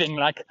moment of being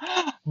like,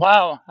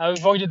 wow, I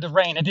avoided the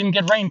rain. I didn't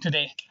get rain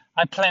today.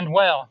 I planned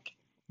well.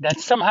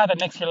 That somehow that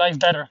makes your life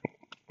better.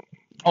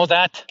 Or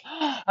that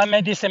I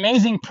met this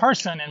amazing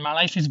person and my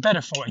life is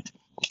better for it.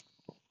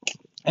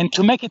 And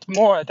to make it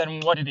more than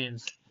what it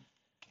is.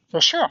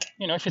 For sure,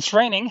 if it's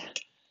raining,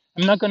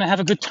 I'm not going to have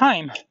a good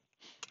time.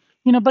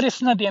 But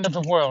it's not the end of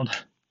the world.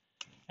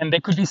 And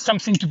there could be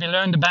something to be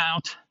learned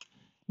about.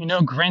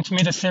 Grant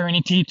me the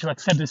serenity to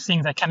accept the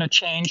things I cannot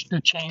change,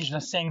 to change the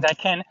things I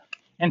can,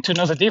 and to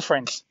know the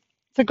difference.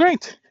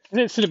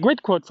 It's a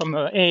great quote from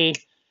a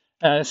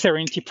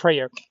serenity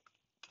prayer.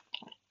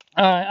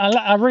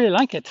 I really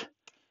like it.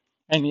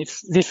 And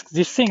it's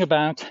this thing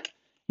about,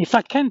 if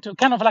I can, to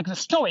kind of like the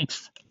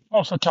Stoics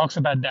also talks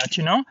about that,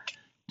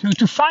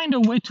 to find a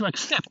way to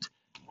accept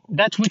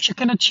that which you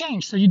cannot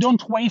change, so you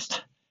don't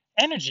waste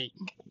energy,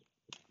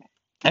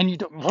 and you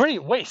don't really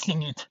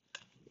wasting it.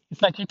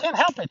 It's like you can't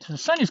help it. The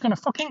sun is gonna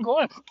fucking go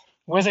up,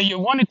 whether you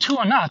want it to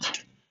or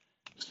not.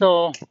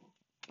 So,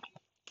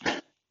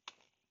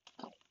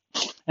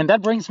 and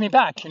that brings me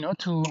back,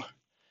 to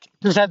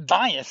that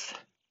bias,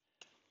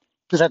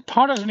 to that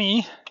part of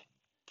me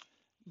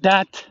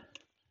that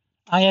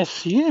I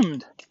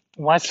assumed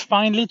was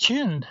finely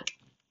tuned.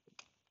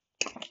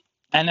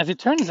 And as it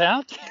turns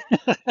out,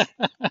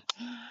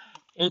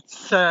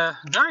 it's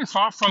very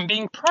far from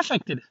being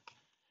perfected.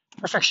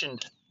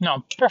 Perfected.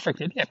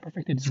 Yeah,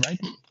 perfected is right.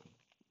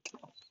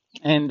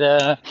 And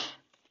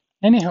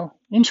anyhow,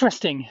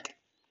 interesting.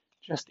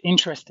 Just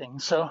interesting.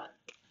 So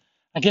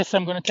I guess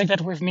I'm going to take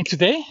that with me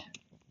today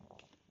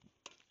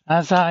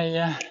as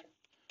I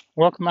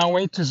work my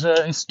way to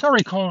the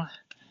historical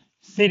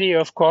city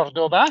of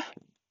Cordoba.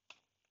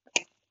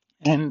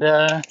 And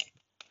I'm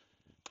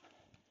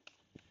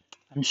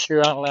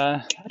sure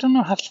I don't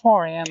know how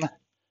far I am.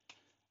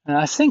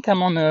 I think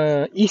I'm on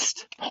the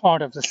east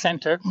part of the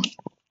center.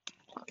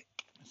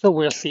 So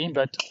we'll see,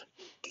 but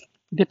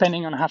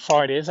depending on how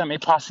far it is, I may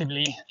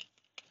possibly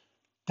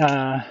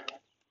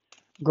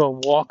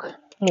go walk a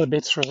little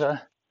bit through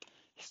the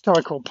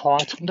historical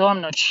part, though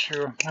I'm not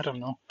sure. I don't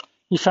know.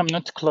 If I'm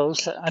not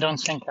close, I don't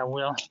think I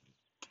will.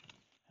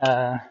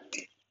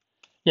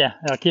 Yeah,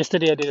 like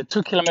yesterday I did a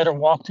 2-kilometer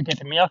walk to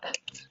get a milk,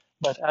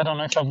 but I don't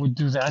know if I would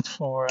do that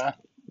for,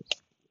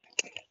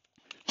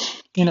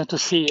 to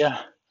see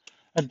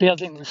a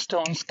building with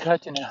stones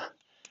cut in a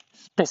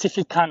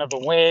specific kind of a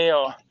way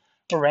or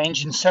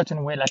arranged in a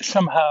certain way, like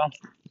somehow.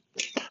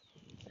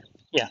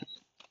 Yeah.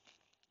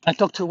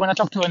 When I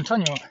talked to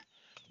Antonio,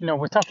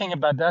 we're talking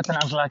about that, and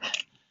I was like,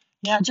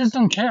 yeah, I just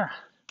don't care.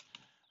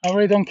 I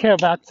really don't care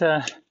about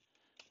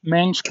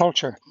men's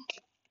culture,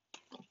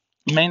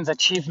 men's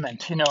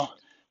achievement,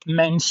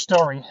 men's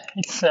story.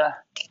 It's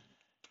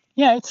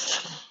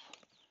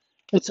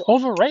it's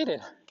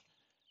overrated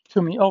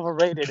to me,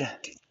 overrated.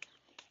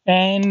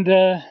 And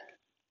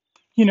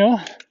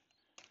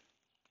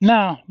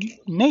now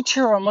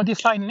nature or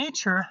modified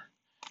nature,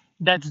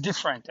 that's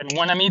different. And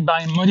what I mean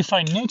by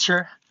modified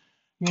nature,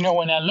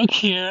 when I look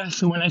here,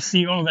 so when I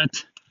see all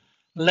that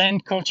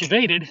land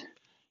cultivated,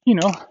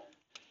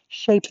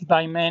 shaped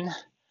by men,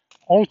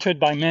 altered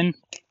by men,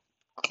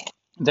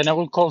 then I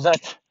will call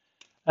that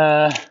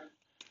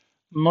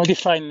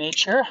modified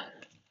nature.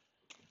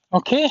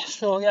 Okay,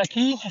 so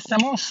aquí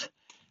estamos,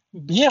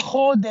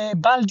 Viejo de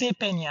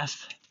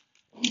Valdepeñas.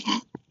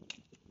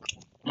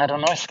 I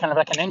don't know, it's kind of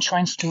like an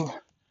entrance to,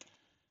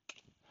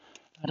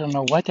 I don't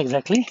know what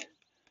exactly.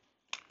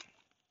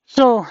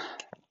 So,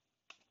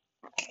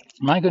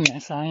 my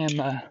goodness,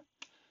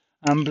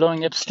 I'm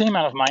blowing up steam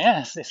out of my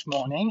ass this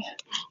morning.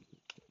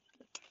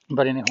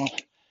 But anyhow,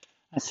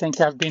 I think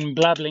I've been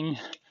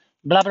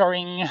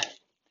blabbering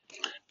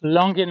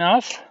long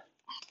enough.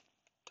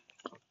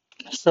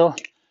 So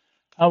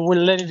I will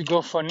let it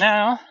go for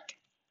now.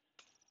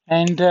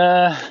 And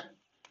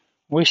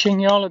wishing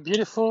you all a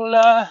beautiful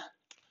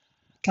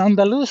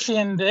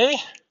Andalusian day.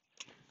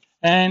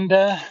 And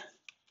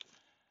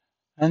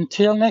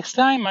until next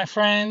time, my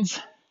friends,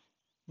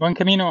 buen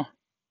camino.